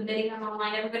 Submitting them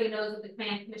online. Everybody knows what the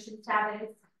command commissions tab is.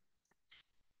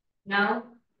 No?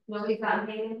 Nobody's gotten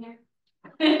paid in here?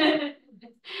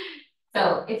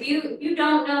 So if you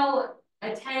don't know,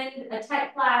 attend a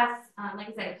tech class. Like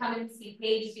I said, come and see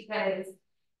Paige, because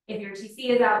if your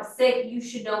TC is out sick, you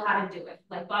should know how to do it.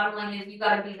 Like, bottom line is, you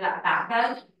got to be that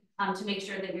backup to make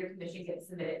sure that your commission gets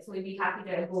submitted. So we'd be happy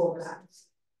to go over that.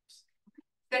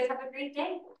 You guys have a great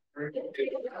day.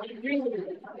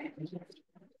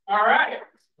 All right.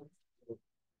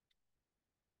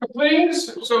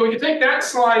 Please, so we can take that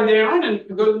slide down and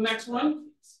go to the next one.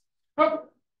 Oh.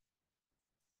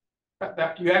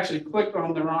 That you actually clicked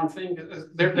on the wrong thing.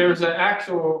 There's an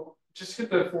actual, just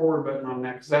hit the forward button on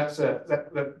that, because that's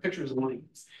that picture is a link.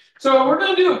 So we're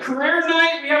going to do a career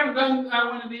night. We haven't done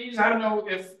one of these. I don't know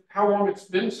how long it's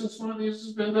been since one of these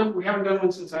has been done. We haven't done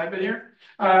one since I've been here.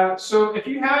 So if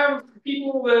you have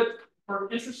people that are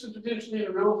interested potentially in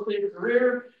a real estate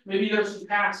career, maybe there's some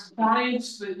past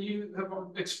clients that you have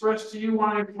expressed to you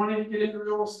wanting to get into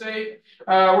real estate.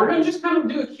 We're going to just kind of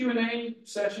do a Q&A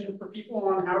session for people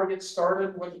on how to get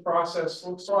started, what the process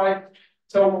looks like,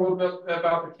 tell them a little bit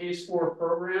about the case for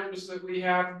programs that we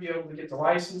have to be able to get the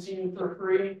licensing for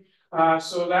free.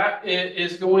 So that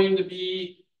is going to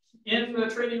be in the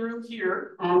training room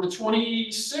here on the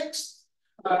 26th,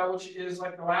 which is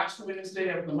like the last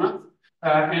Wednesday of the month.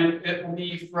 And it will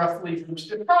be roughly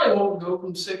it probably won't go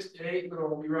from 6 to 8, but it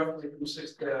will be roughly from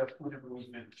 6 to whenever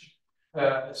we finish,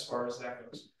 as far as that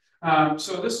goes.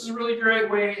 So this is a really great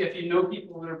way, if you know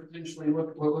people that are potentially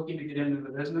looking to get into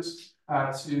the business,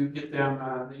 to get them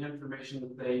the information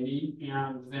that they need,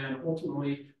 and then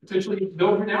ultimately potentially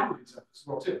build your downlines up as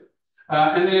well too.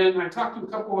 And then I talked to a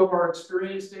couple of our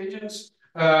experienced agents.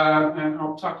 And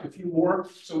I'll talk to a few more.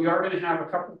 So we are going to have a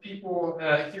couple of people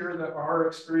here that are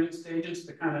experienced agents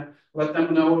to kind of let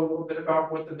them know a little bit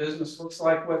about what the business looks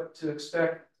like, what to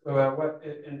expect, what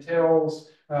it entails,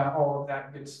 all of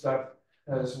that good stuff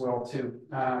as well too.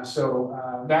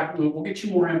 That we'll get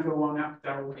you more info on that.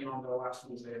 That will be on the last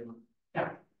Wednesday of the month. Yeah.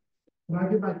 Can I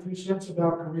give my 2 cents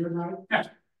about career night? Yes.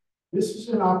 This is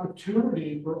an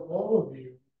opportunity for all of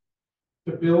you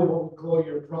to build what we call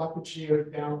your profit share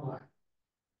downline.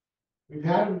 We've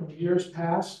had them in years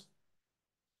past.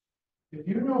 If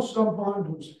you know someone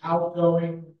who's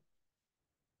outgoing,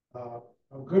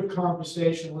 a good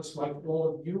conversationalist like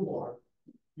all of you are,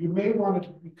 you may want to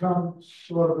become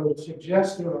sort of a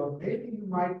suggestor of maybe you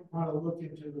might want to look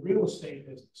into the real estate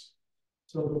business.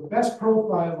 So the best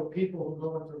profile of people who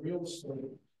go into real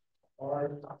estate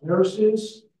are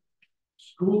nurses,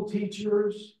 school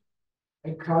teachers,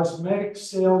 and cosmetic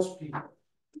salespeople.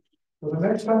 So the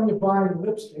next time you're buying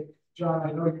lipstick, John,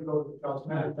 I know you go to the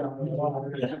cosmetic counter a lot.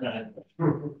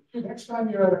 Next time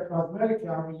you're at a cosmetic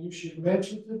counter, you should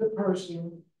mention to the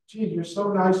person, gee, you're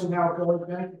so nice and outgoing,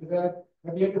 thank you for that.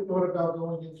 Have you ever thought about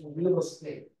going into real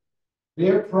estate?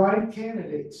 They're prime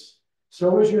candidates.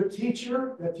 So is your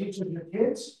teacher that teaches your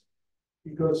kids,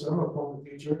 because I'm a former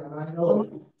teacher and I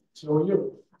know, so are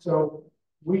you. So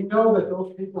we know that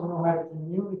those people know how to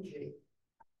communicate.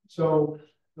 So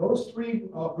those 3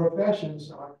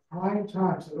 professions are prime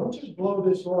time. So don't just blow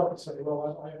this off and say,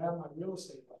 well, I have my real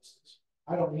estate license.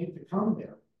 I don't need to come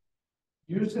there.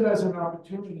 Use it as an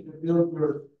opportunity to build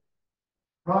your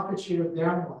profit share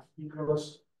downline,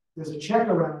 because there's a check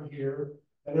around here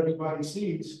that everybody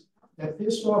sees that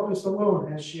this office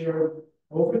alone has shared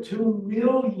over $2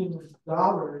 million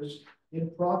in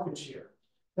profit share.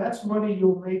 That's money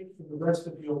you'll make for the rest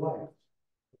of your life.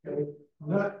 Okay,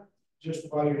 not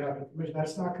just while you're having commission.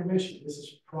 That's not commission. This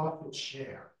is profit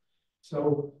share.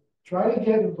 So try to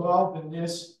get involved in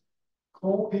this.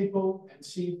 Call people and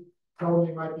see. Tell them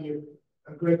you might be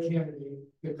a great candidate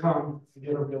to come and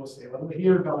get a real estate. Let me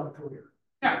hear about a career.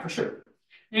 Yeah, for sure.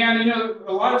 And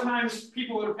a lot of times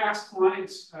people that are past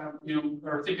clients,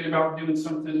 are thinking about doing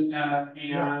something,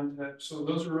 so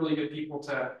those are really good people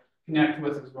to connect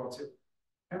with as well too.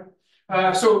 Okay.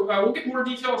 We'll get more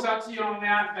details out to you on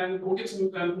that, and we'll get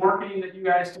some marketing that you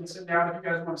guys can send out if you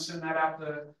guys want to send that out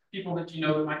to people that you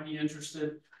know that might be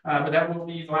interested. But that will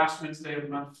be the last Wednesday of the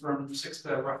month from 6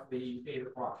 to roughly 8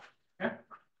 o'clock. Okay.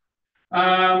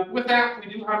 With that,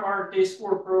 we do have our day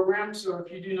score program. So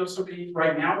if you do know somebody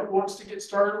right now that wants to get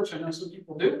started, which I know some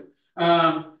people do,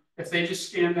 if they just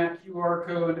scan that QR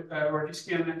code, or if you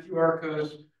scan that QR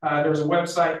code, there's a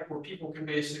website where people can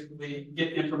basically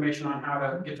get information on how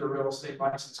to get their real estate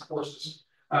license courses.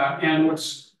 And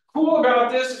what's cool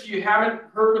about this, if you haven't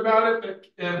heard about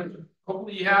it, but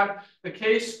hopefully you have, the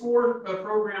K-Score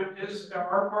program is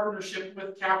our partnership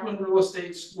with Kaplan Real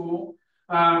Estate School,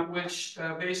 which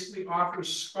basically offers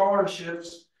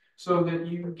scholarships so that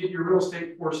you get your real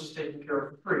estate courses taken care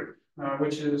of for free,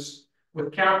 which is,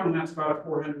 with Kaplan, that's about a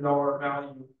 $400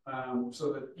 value,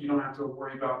 so that you don't have to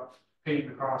worry about paying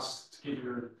the costs to get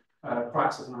your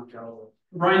classes knocked out.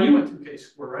 Brian, you went through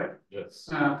K-Score, right? Yes.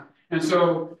 And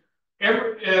so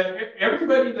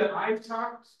everybody that I've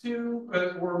talked to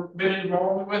or been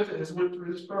involved with that has went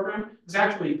through this program has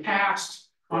actually passed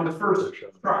on the first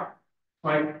try.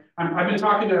 Like I've been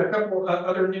talking to a couple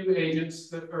other new agents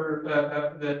that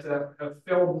have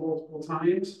failed multiple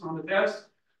times on the test,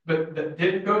 but that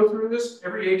didn't go through this.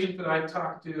 Every agent that I've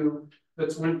talked to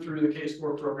that's went through the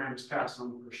K-Score program has passed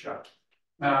on the first shot.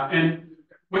 How did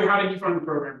you find the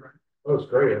program, Brian? It was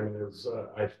great. I mean, it was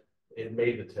it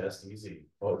made the test easy.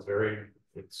 Well,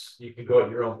 you can go at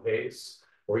your own pace,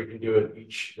 or you can do it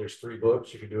there's 3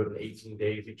 books. You can do it in 18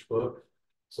 days each book.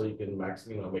 So you can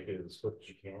make it as quick as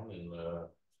you can, and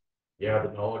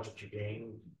the knowledge that you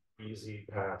gain, easy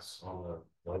pass on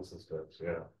the license tests.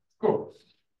 Yeah. Cool.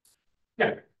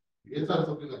 Yeah. Is that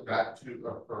something like that too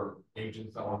for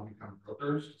agents that want to become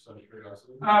brokers? Just out of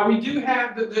curiosity. We do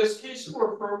have this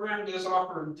K-Score program does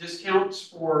offer discounts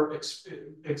for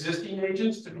existing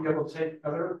agents to be able to take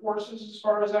other courses as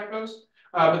far as that goes.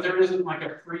 But there isn't like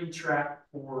a free track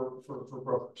for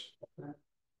brokers. Okay.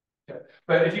 Yeah.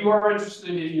 But if you are interested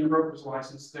in getting your broker's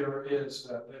license, there is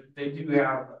they do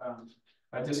have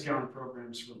discounted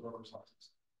programs for broker's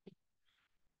license.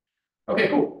 Okay,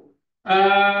 cool.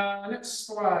 Next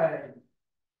slide.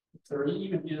 If there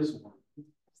even is one.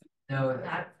 No.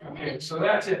 Okay, so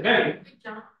that's it. Betty.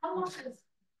 John, how long is it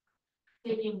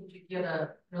taking to get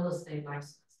a real estate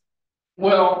license?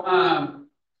 Well,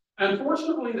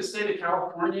 unfortunately, the state of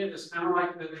California is kind of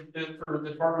like for the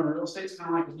Department of Real Estate, it's kind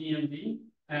of like the DMV.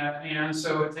 And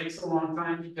so it takes a long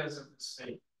time because of the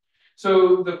state.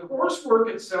 So the coursework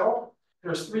itself,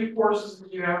 there's 3 courses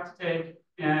that you have to take.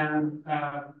 And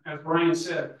as Brian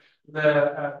said,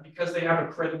 because they have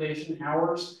accreditation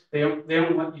hours, they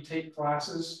don't let you take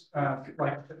classes,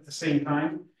 like at the same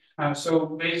time. So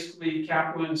basically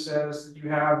Kaplan says that you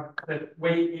have that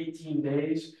wait 18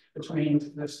 days between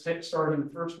this starting the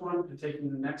first one and taking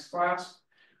the next class.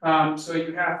 So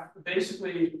you have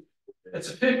basically, it's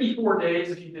a 54 days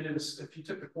if you did it, if you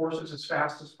took the courses as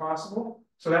fast as possible.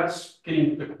 So that's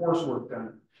getting the coursework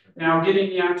done. Now getting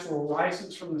the actual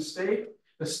license from the state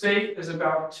is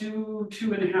about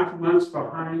 2.5 months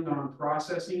behind on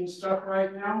processing stuff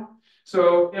right now.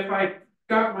 So if I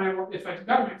got my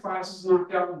classes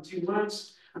knocked out in 2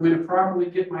 months, I'm going to probably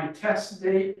get my test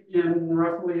date in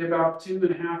roughly about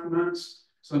 2.5 months.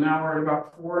 So now we're at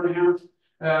about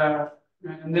 4.5.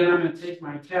 And then I'm going to take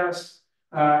my test.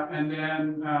 And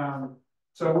then,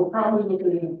 so we're probably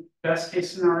looking at best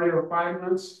case scenario 5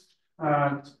 months.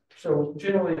 So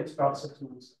generally it's about 6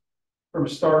 months from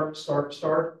start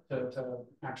to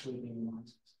actually being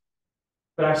licensed.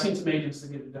 But I've seen some agents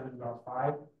that get it done in about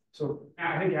 5. So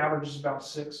I think average is about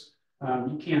 6.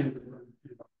 You can do it in about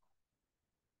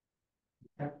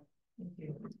 5. Okay. Thank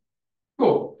you.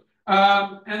 Cool.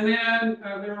 And then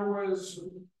there was,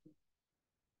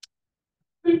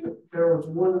 I think there was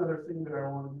one other thing that I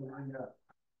wanted to bring up.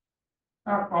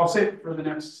 I'll save it for the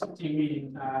next team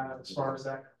meeting as far as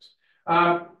that goes.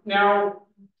 Now,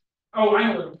 oh,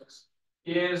 I know what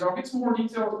it is. I'll get some more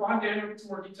details. Daniel will get some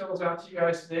more details out to you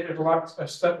guys today. There's a lot of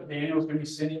stuff that Daniel's going to be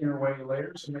sending your way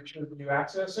later, so make sure that you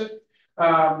access it.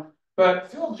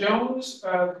 But Phil Jones,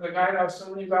 the guy that I was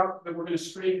telling you about that we're going to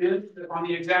stream in on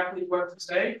the exactly what to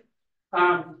say.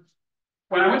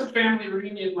 When I went to family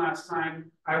reunion last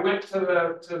time, I went to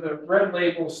the Red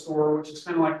Label store, which is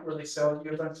kind of like where they sell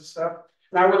you a bunch of stuff.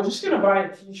 And I was just going to buy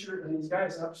a t-shirt, and these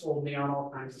guys upsold me on all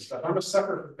kinds of stuff. I'm a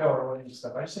sucker for Keller and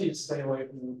stuff. I just need to stay away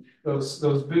from those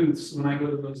booths when I go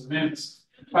to those events.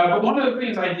 But one of the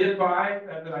things I did buy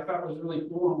that I thought was really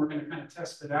cool, and we're going to kind of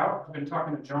test it out, I've been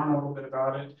talking to John a little bit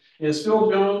about it, is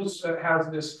Phil Jones has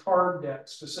this card deck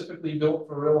specifically built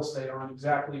for real estate on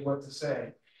exactly what to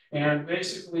say. And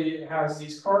basically it has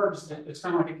these cards that it's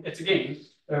kind of like, it's a game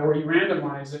where you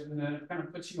randomize it, and then it kind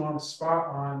of puts you on the spot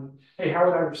on, hey, how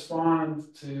would I respond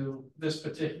to this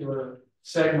particular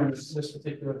segment, this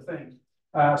particular thing?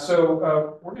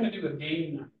 So we're going to do a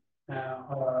game night.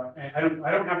 And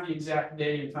I don't have the exact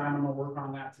day and time. I'm gonna work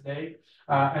on that today.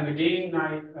 And the game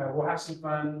night, we'll have some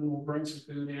fun. We'll bring some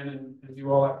food in and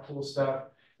do all that cool stuff.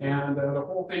 And the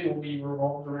whole thing will be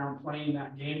revolved around playing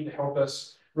that game to help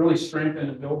us really strengthen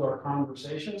and build our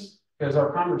conversations. Because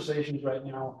our conversations right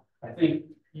now, I think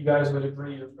you guys would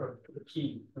agree, are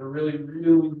key. They're really,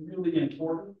 really, really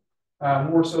important,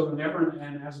 more so than ever.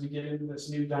 And as we get into this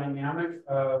new dynamic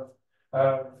of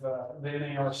the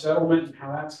NAR settlement and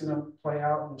how that's going to play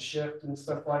out and shift and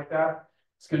stuff like that,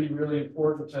 it's going to be really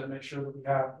important to make sure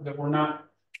that we're not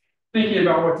thinking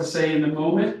about what to say in the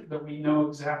moment, that we know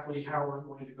exactly how we're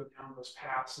going to go down those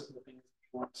paths of the things that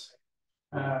we want to say.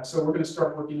 So we're going to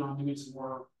start working on doing some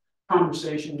more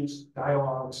conversations,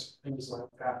 dialogues, things like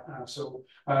that. So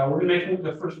we're going to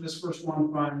make this first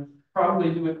one fun.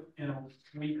 Probably do it in a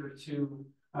week or two,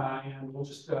 and we'll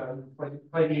just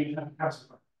play games and have some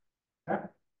fun. Okay.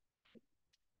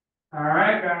 All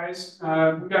right, guys.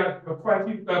 We've got quite a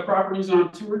few properties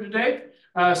on tour today.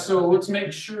 So let's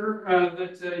make sure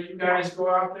that you guys go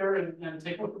out there and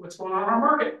take a look at what's going on in our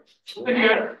market. Thank you,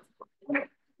 guys.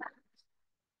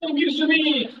 Thank you,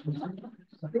 Jimmy.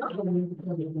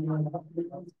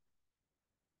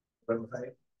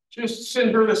 Just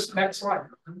send her this next slide.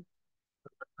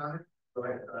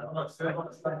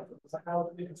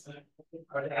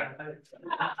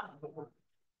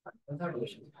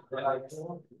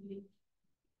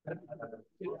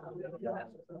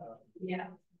 Yeah.